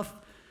stuff.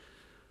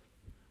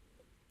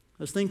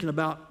 I was thinking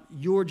about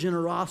your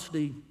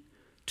generosity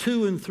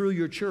to and through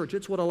your church.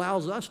 It's what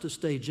allows us to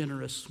stay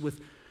generous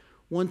with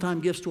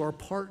one-time gifts to our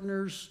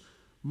partners,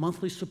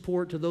 monthly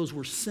support to those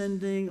we're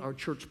sending, our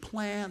church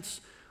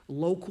plants,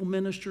 local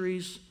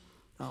ministries,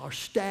 our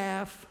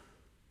staff.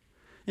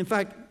 In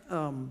fact,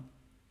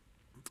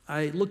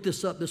 I looked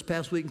this up this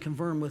past week and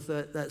confirmed with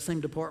that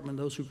same department,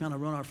 those who kind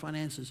of run our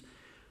finances.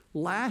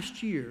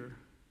 Last year,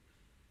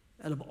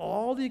 out of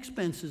all the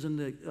expenses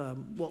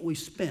and what we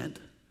spent,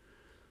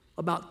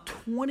 about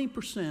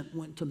 20%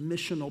 went to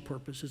missional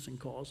purposes and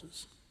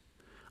causes.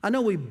 I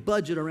know we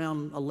budget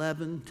around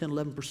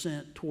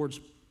 11% towards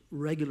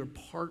regular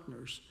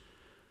partners,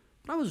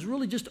 But I was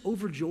really just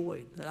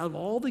overjoyed that out of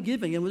all the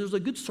giving, and there was a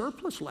good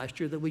surplus last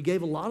year that we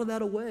gave a lot of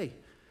that away.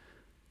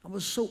 I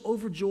was so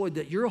overjoyed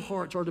that your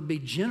hearts are to be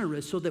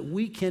generous so that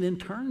we can in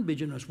turn be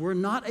generous. We're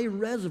not a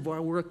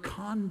reservoir, we're a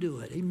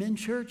conduit. Amen,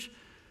 church?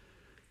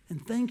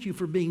 And thank you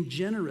for being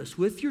generous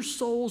with your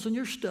souls and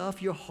your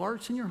stuff, your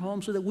hearts and your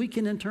homes, so that we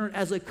can in turn,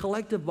 as a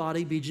collective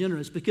body, be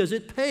generous, because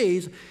it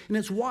pays and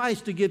it's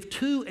wise to give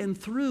to and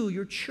through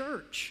your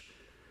church.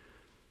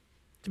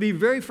 To be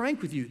very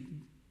frank with you,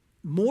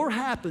 more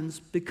happens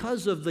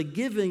because of the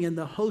giving and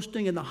the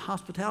hosting and the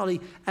hospitality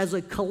as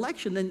a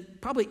collection than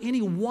probably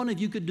any one of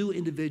you could do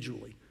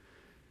individually.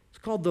 It's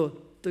called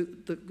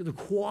the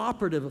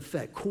cooperative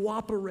effect,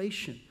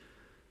 cooperation.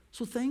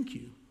 So thank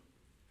you.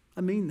 I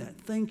mean that.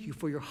 Thank you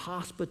for your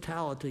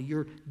hospitality,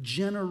 your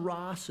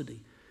generosity.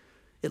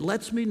 It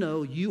lets me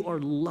know you are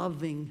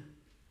loving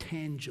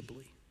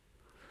tangibly.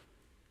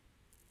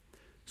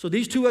 So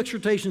these two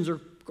exhortations are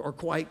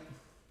quite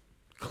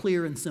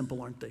clear and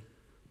simple, aren't they?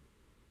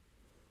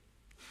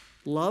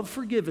 Love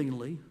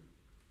forgivingly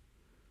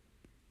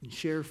and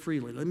share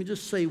freely. Let me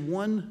just say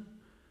one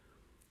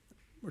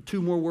or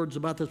two more words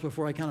about this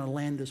before I kind of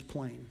land this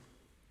plane.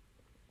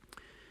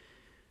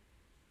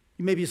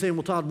 You may be saying,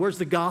 well, Todd, where's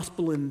the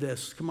gospel in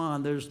this? Come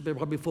on, there are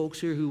probably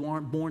folks here who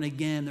aren't born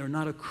again. They're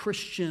not a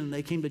Christian.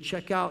 They came to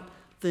check out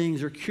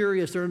things. They're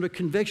curious. They're under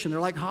conviction. They're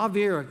like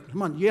Javier.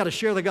 Come on, you got to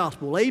share the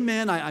gospel.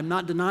 Amen. I'm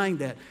not denying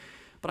that.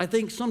 But I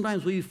think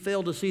sometimes we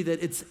fail to see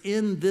that it's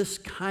in this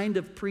kind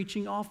of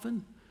preaching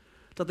often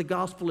that the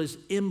gospel is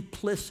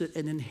implicit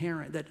and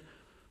inherent. That,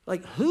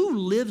 like, who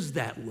lives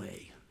that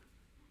way?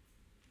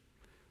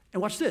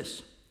 And watch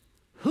this.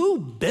 Who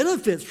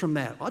benefits from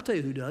that? I'll tell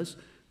you who does.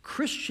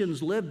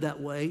 Christians live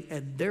that way,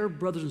 and their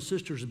brothers and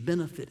sisters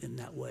benefit in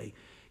that way.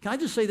 Can I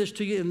just say this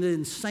to you in an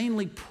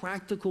insanely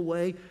practical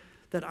way?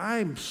 That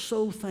I'm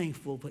so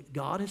thankful that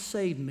God has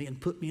saved me and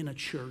put me in a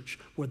church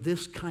where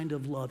this kind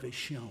of love is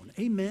shown.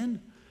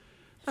 Amen?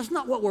 That's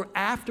not what we're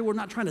after. We're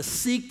not trying to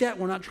seek that.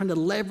 We're not trying to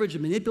leverage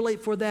and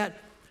manipulate for that.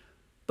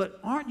 But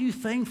aren't you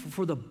thankful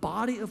for the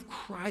body of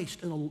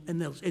Christ and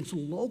its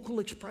local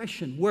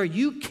expression where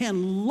you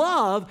can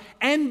love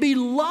and be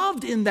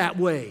loved in that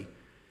way?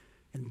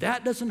 And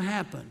that doesn't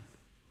happen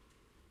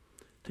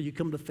till you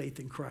come to faith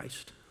in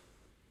Christ.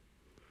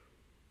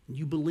 And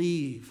you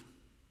believe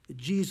that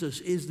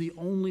Jesus is the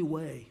only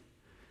way.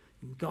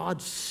 And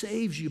God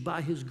saves you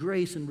by his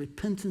grace and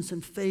repentance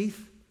and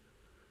faith.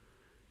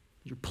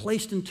 You're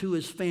placed into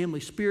his family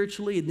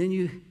spiritually, and then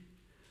you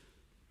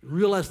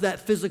realize that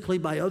physically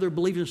by other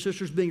believing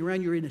sisters being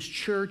around. You're in his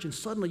church, and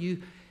suddenly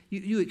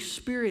you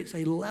experience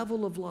a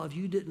level of love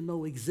you didn't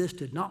know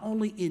existed, not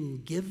only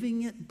in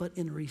giving it, but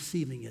in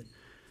receiving it.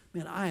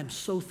 Man, I am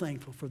so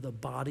thankful for the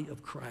body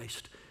of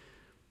Christ.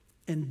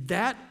 And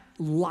that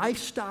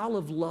lifestyle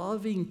of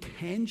loving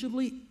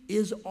tangibly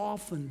is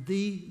often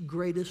the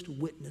greatest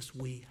witness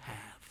we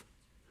have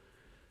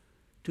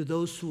to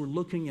those who are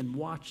looking and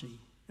watching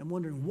and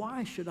wondering,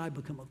 why should I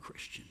become a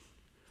Christian?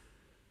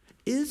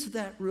 Is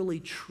that really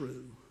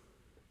true?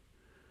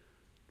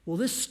 Will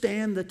this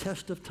stand the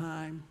test of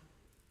time?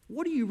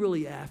 What are you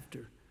really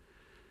after?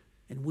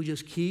 And we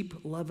just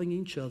keep loving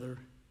each other,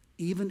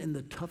 even in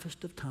the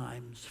toughest of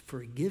times,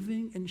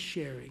 forgiving and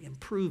sharing and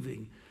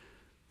proving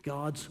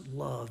God's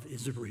love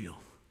is real.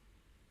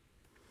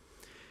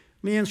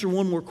 Let me answer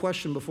one more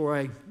question before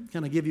I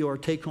kind of give you our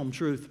take-home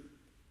truth,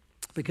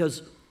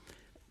 because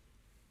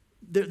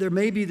there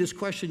may be this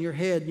question in your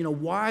head,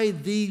 why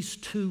these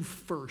two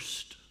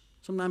first?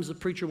 Sometimes the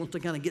preacher wants to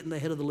kind of get in the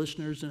head of the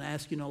listeners and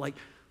ask, like,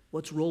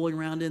 what's rolling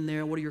around in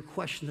there? What are your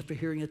questions after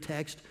hearing a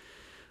text?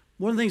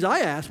 One of the things I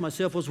asked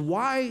myself was,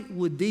 why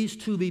would these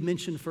two be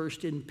mentioned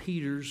first in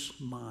Peter's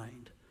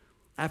mind?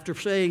 After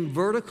saying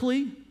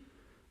vertically,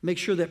 make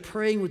sure that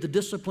praying with the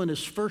discipline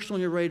is first on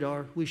your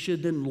radar, we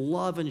should then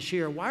love and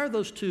share. Why are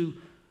those two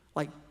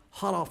like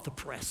hot off the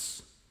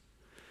press?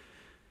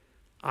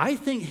 I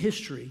think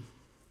history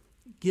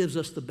gives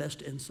us the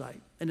best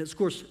insight. And it's, of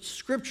course,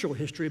 scriptural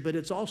history, but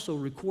it's also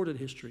recorded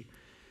history.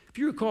 If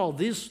you recall,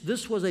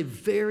 this was a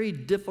very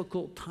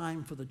difficult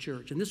time for the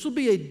church. And this will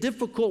be a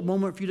difficult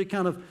moment for you to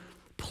kind of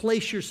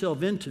place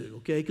yourself into,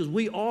 okay? Because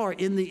we are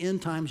in the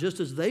end times just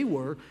as they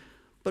were.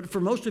 But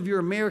for most of your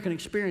American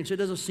experience, it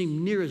doesn't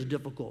seem near as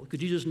difficult.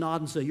 Could you just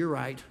nod and say, you're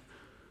right?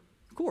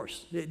 Of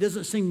course. It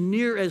doesn't seem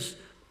near as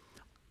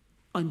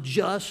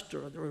unjust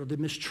or the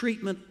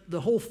mistreatment.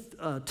 The whole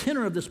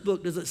tenor of this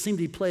book doesn't seem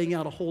to be playing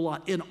out a whole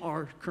lot in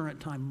our current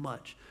time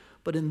much.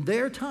 But in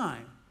their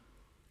time,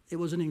 it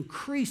was an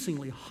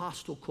increasingly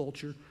hostile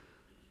culture.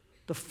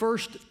 The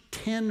first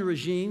 10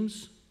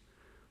 regimes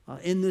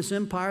in this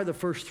empire, the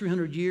first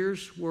 300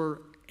 years,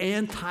 were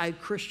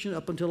anti-Christian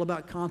up until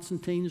about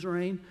Constantine's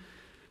reign.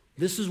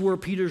 This is where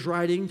Peter's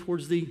writing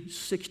towards the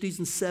 60s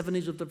and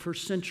 70s of the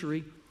first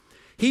century.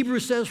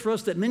 Hebrews says for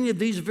us that many of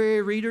these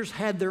very readers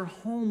had their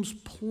homes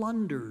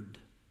plundered,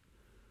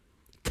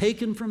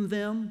 taken from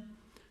them.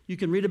 You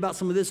can read about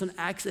some of this in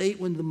Acts 8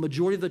 when the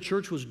majority of the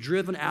church was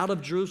driven out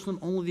of Jerusalem.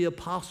 Only the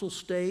apostles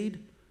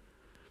stayed.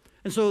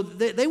 And so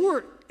they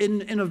were,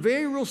 in a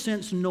very real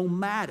sense,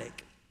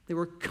 nomadic. They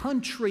were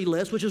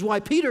countryless, which is why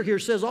Peter here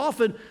says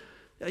often,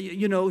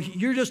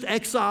 you're just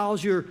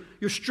exiles, you're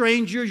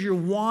strangers, you're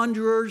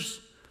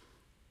wanderers.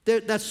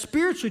 That's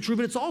spiritually true,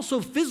 but it's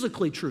also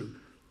physically true.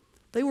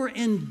 They were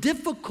in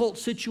difficult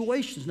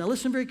situations. Now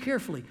listen very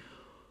carefully.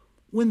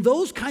 When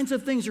those kinds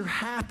of things are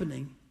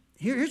happening,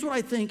 here's what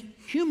I think,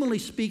 humanly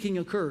speaking,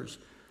 occurs.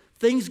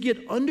 Things get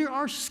under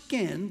our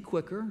skin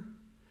quicker,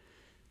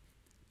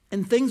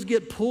 and things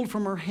get pulled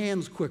from our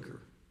hands quicker.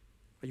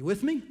 Are you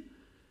with me?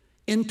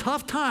 In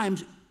tough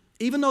times,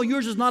 even though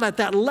yours is not at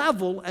that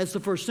level as the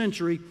first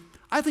century,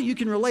 I think you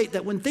can relate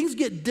that when things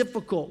get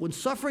difficult, when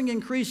suffering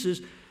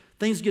increases,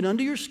 things get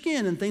under your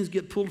skin and things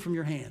get pulled from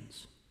your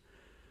hands.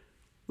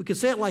 We could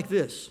say it like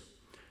this: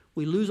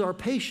 we lose our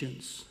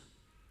patience,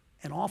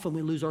 and often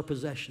we lose our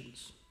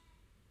possessions.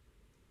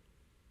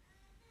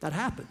 That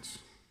happens.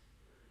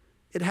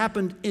 It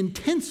happened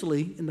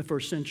intensely in the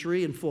first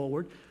century and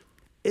forward.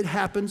 It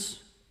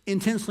happens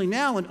intensely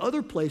now in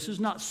other places,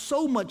 not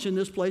so much in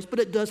this place, but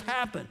it does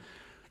happen.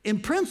 In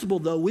principle,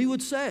 though, we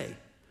would say,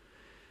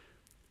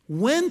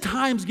 when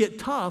times get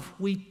tough,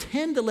 we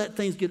tend to let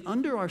things get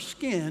under our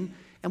skin,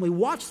 and we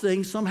watch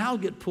things somehow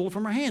get pulled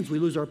from our hands. We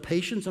lose our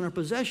patience and our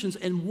possessions.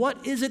 And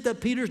what is it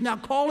that Peter's now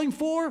calling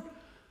for?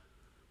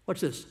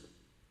 Watch this.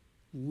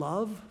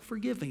 Love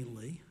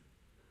forgivingly,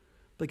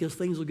 because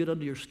things will get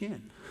under your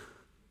skin.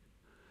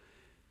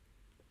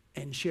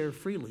 And share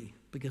freely,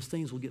 because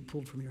things will get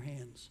pulled from your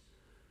hands.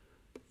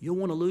 You'll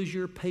want to lose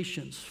your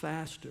patience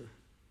faster.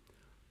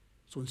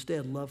 So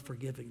instead, love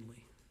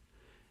forgivingly.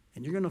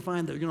 And you're going to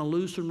find that you're going to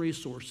lose some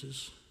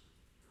resources.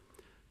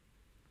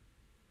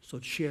 So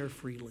share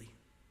freely.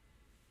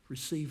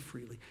 Receive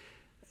freely.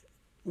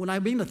 When I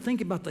begin to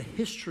think about the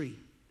history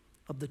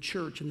of the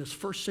church in this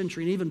first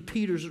century, and even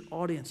Peter's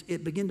audience,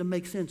 it began to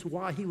make sense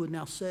why he would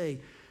now say,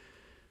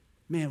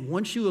 man,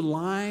 once you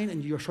align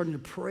and you're starting to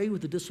pray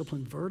with the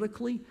discipline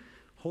vertically,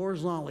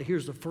 horizontally,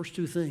 here's the first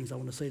two things I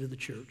want to say to the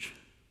church.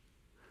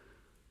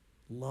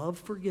 Love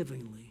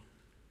forgivingly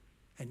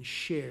and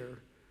share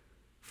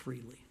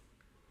freely.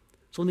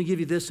 So let me give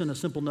you this in a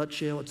simple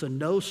nutshell. It's a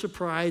no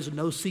surprise,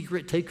 no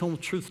secret take-home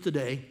truth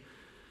today.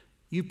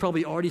 You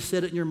probably already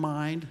said it in your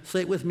mind.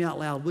 Say it with me out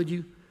loud, would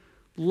you?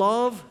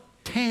 Love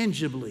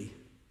tangibly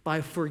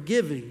by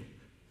forgiving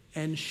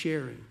and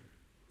sharing.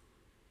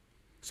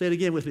 Say it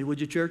again with me,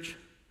 would you, church?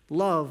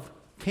 Love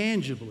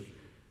tangibly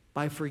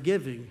by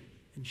forgiving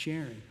and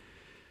sharing.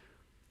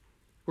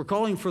 We're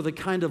calling for the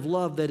kind of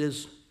love that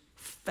is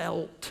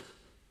felt.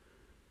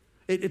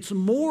 It's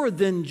more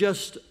than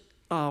just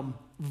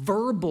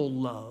verbal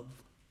love.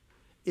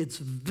 It's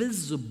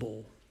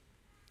visible,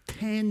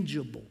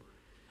 tangible.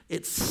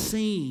 It's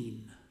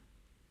seen.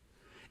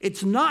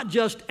 It's not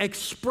just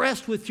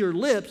expressed with your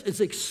lips.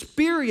 It's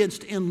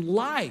experienced in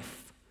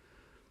life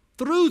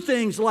through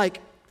things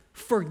like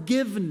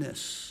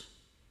forgiveness,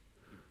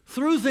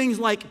 through things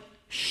like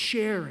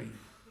sharing.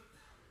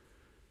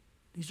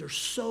 These are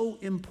so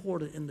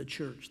important in the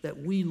church that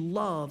we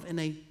love in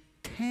a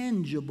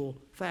tangible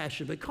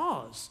fashion,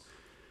 because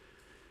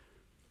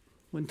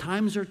when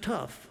times are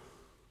tough,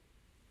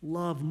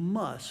 love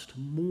must,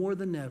 more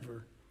than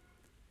ever,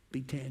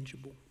 be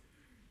tangible.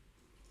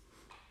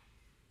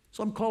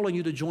 So I'm calling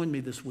you to join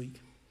me this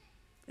week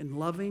in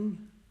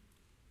loving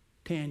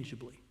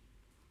tangibly.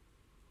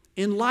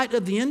 In light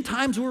of the end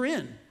times we're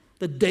in,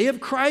 the day of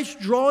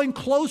Christ drawing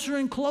closer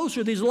and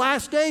closer, these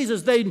last days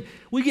as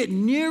we get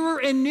nearer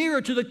and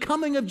nearer to the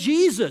coming of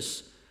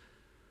Jesus,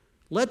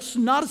 let's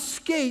not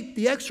escape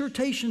the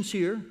exhortations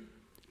here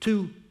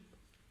to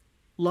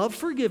love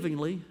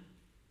forgivingly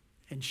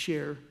and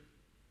share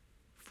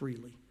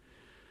freely.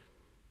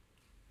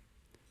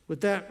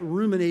 With that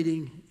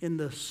ruminating in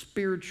the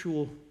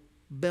spiritual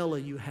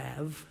belly you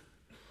have,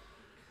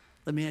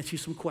 let me ask you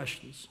some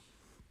questions.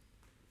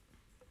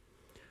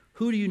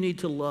 Who do you need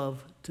to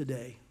love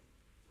today?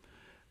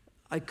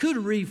 I could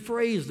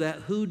rephrase that.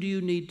 Who do you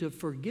need to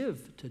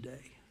forgive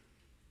today?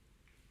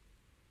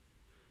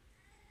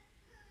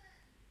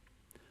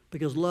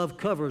 Because love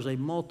covers a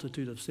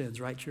multitude of sins,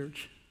 right,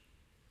 church?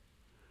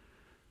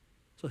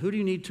 So who do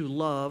you need to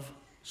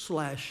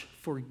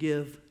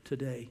love/forgive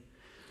today?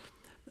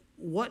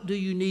 What do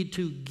you need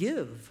to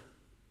give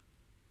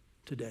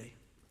today?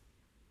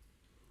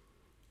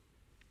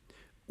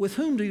 With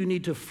whom do you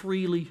need to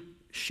freely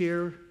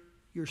share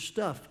your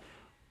stuff?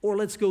 Or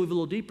let's go a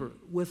little deeper.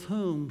 With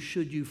whom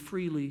should you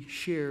freely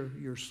share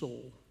your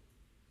soul?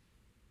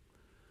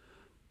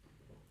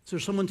 Is there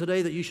someone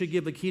today that you should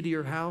give a key to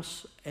your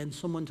house, and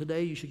someone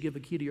today you should give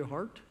a key to your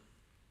heart?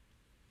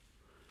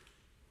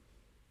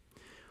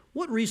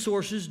 What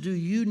resources do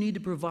you need to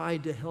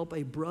provide to help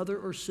a brother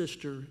or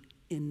sister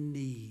in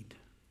need?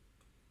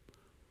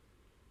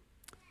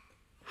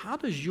 How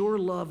does your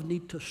love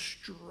need to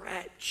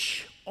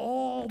stretch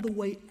all the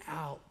way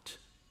out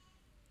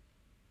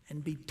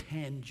and be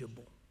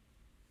tangible?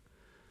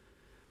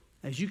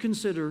 As you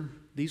consider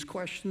these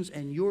questions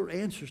and your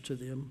answers to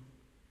them,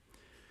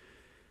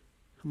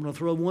 I'm going to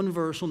throw one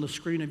verse on the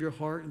screen of your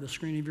heart and the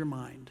screen of your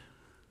mind.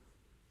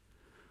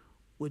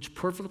 which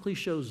perfectly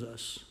shows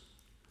us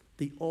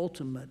the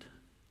ultimate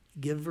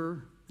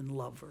giver and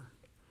lover.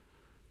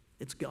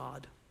 It's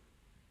God,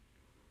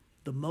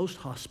 the most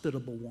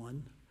hospitable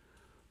one,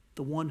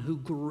 the one who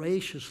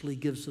graciously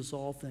gives us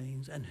all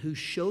things and who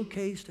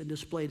showcased and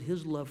displayed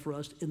his love for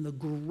us in the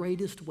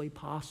greatest way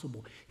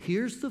possible.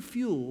 Here's the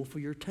fuel for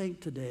your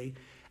tank today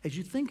as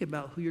you think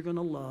about who you're going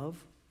to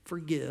love,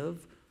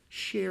 forgive,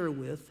 share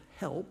with,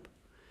 help.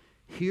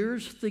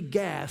 Here's the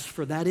gas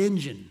for that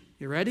engine.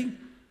 You ready?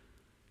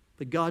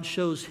 But God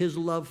shows his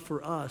love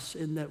for us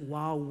in that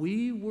while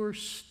we were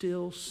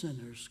still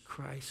sinners,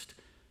 Christ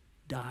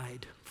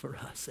died for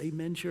us.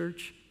 Amen,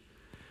 church?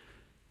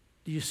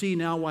 Do you see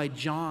now why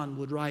John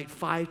would write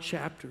 5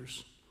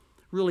 chapters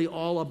really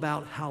all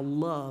about how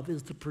love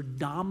is the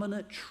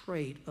predominant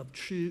trait of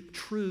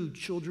true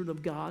children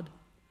of God?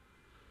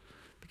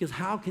 Because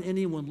how can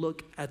anyone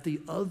look at the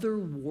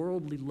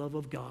otherworldly love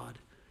of God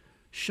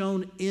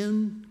shown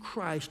in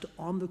Christ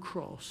on the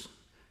cross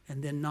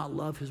and then not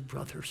love his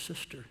brother or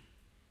sister?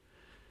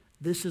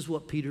 This is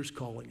what Peter's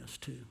calling us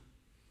to.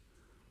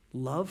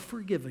 Love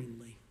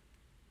forgivingly,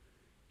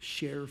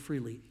 share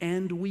freely,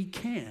 and we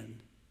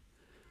can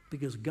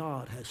because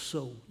God has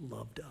so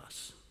loved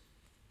us.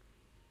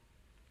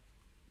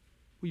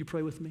 Will you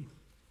pray with me?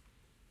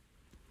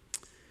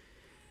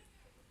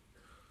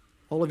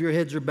 All of your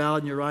heads are bowed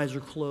and your eyes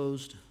are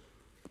closed.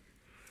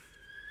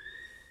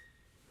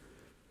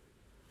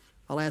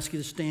 I'll ask you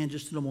to stand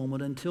just in a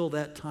moment. Until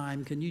that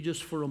time, can you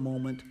just for a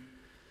moment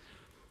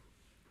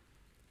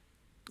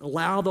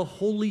allow the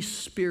Holy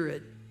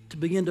Spirit to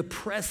begin to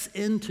press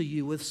into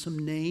you with some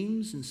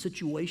names and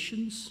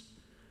situations?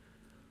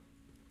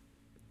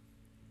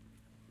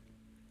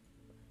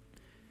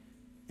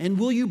 And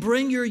will you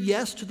bring your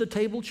yes to the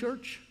table,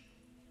 church?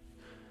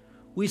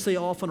 We say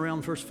often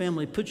around First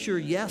Family, put your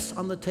yes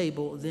on the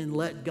table, then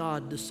let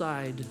God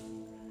decide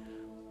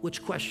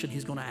which question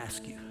he's going to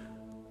ask you.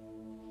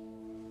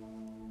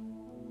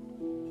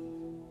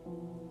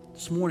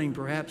 This morning,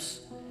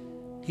 perhaps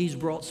he's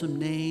brought some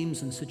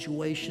names and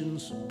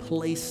situations,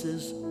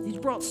 places. He's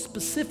brought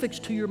specifics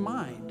to your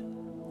mind.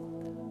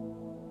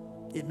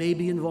 It may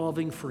be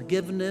involving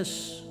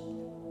forgiveness,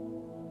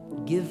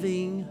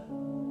 giving,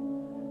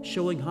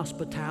 showing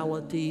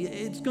hospitality.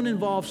 It's going to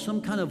involve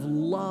some kind of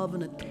love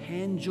in a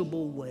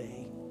tangible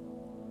way.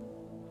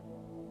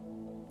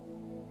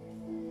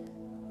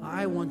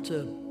 I want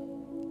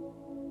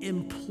to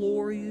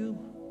implore you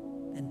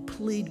and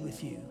plead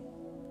with you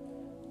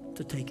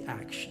to take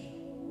action.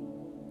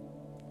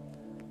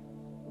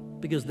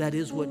 Because that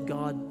is what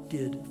God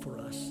did for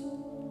us.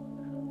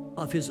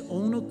 Of his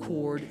own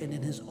accord and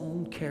in his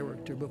own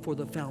character, before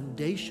the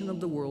foundation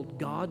of the world,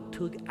 God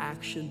took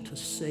action to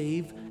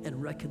save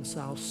and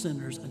reconcile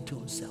sinners unto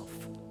himself.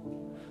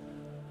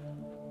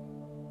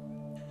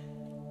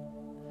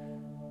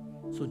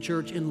 So,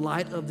 church, in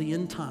light of the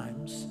end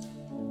times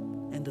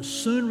and the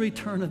soon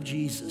return of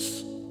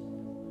Jesus,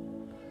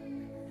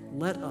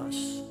 let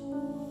us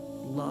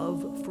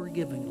love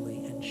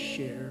forgivingly and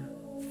share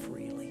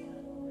freely.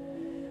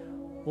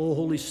 Oh,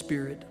 Holy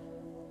Spirit,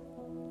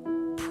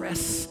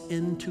 press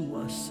into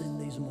us in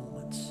these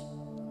moments.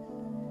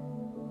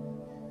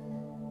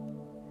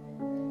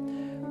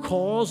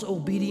 Cause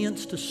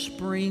obedience to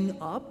spring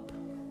up.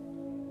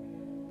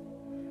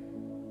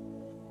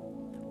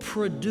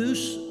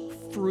 Produce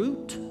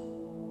fruit.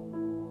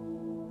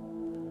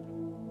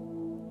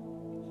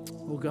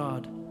 Oh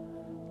God,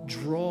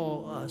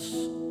 draw us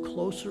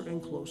closer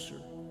and closer.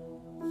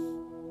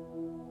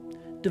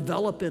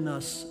 Develop in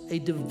us a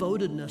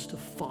devotedness to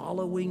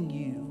following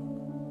you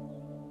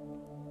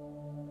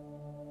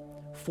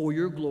for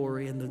your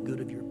glory and the good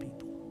of your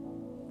people.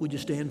 Would you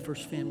stand,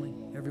 First Family?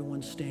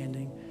 Everyone's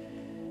standing.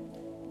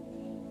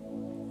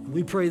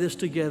 We pray this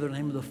together in the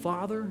name of the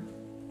Father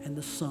and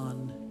the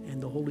Son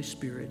and the Holy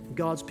Spirit.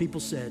 God's people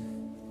said,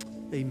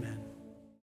 amen.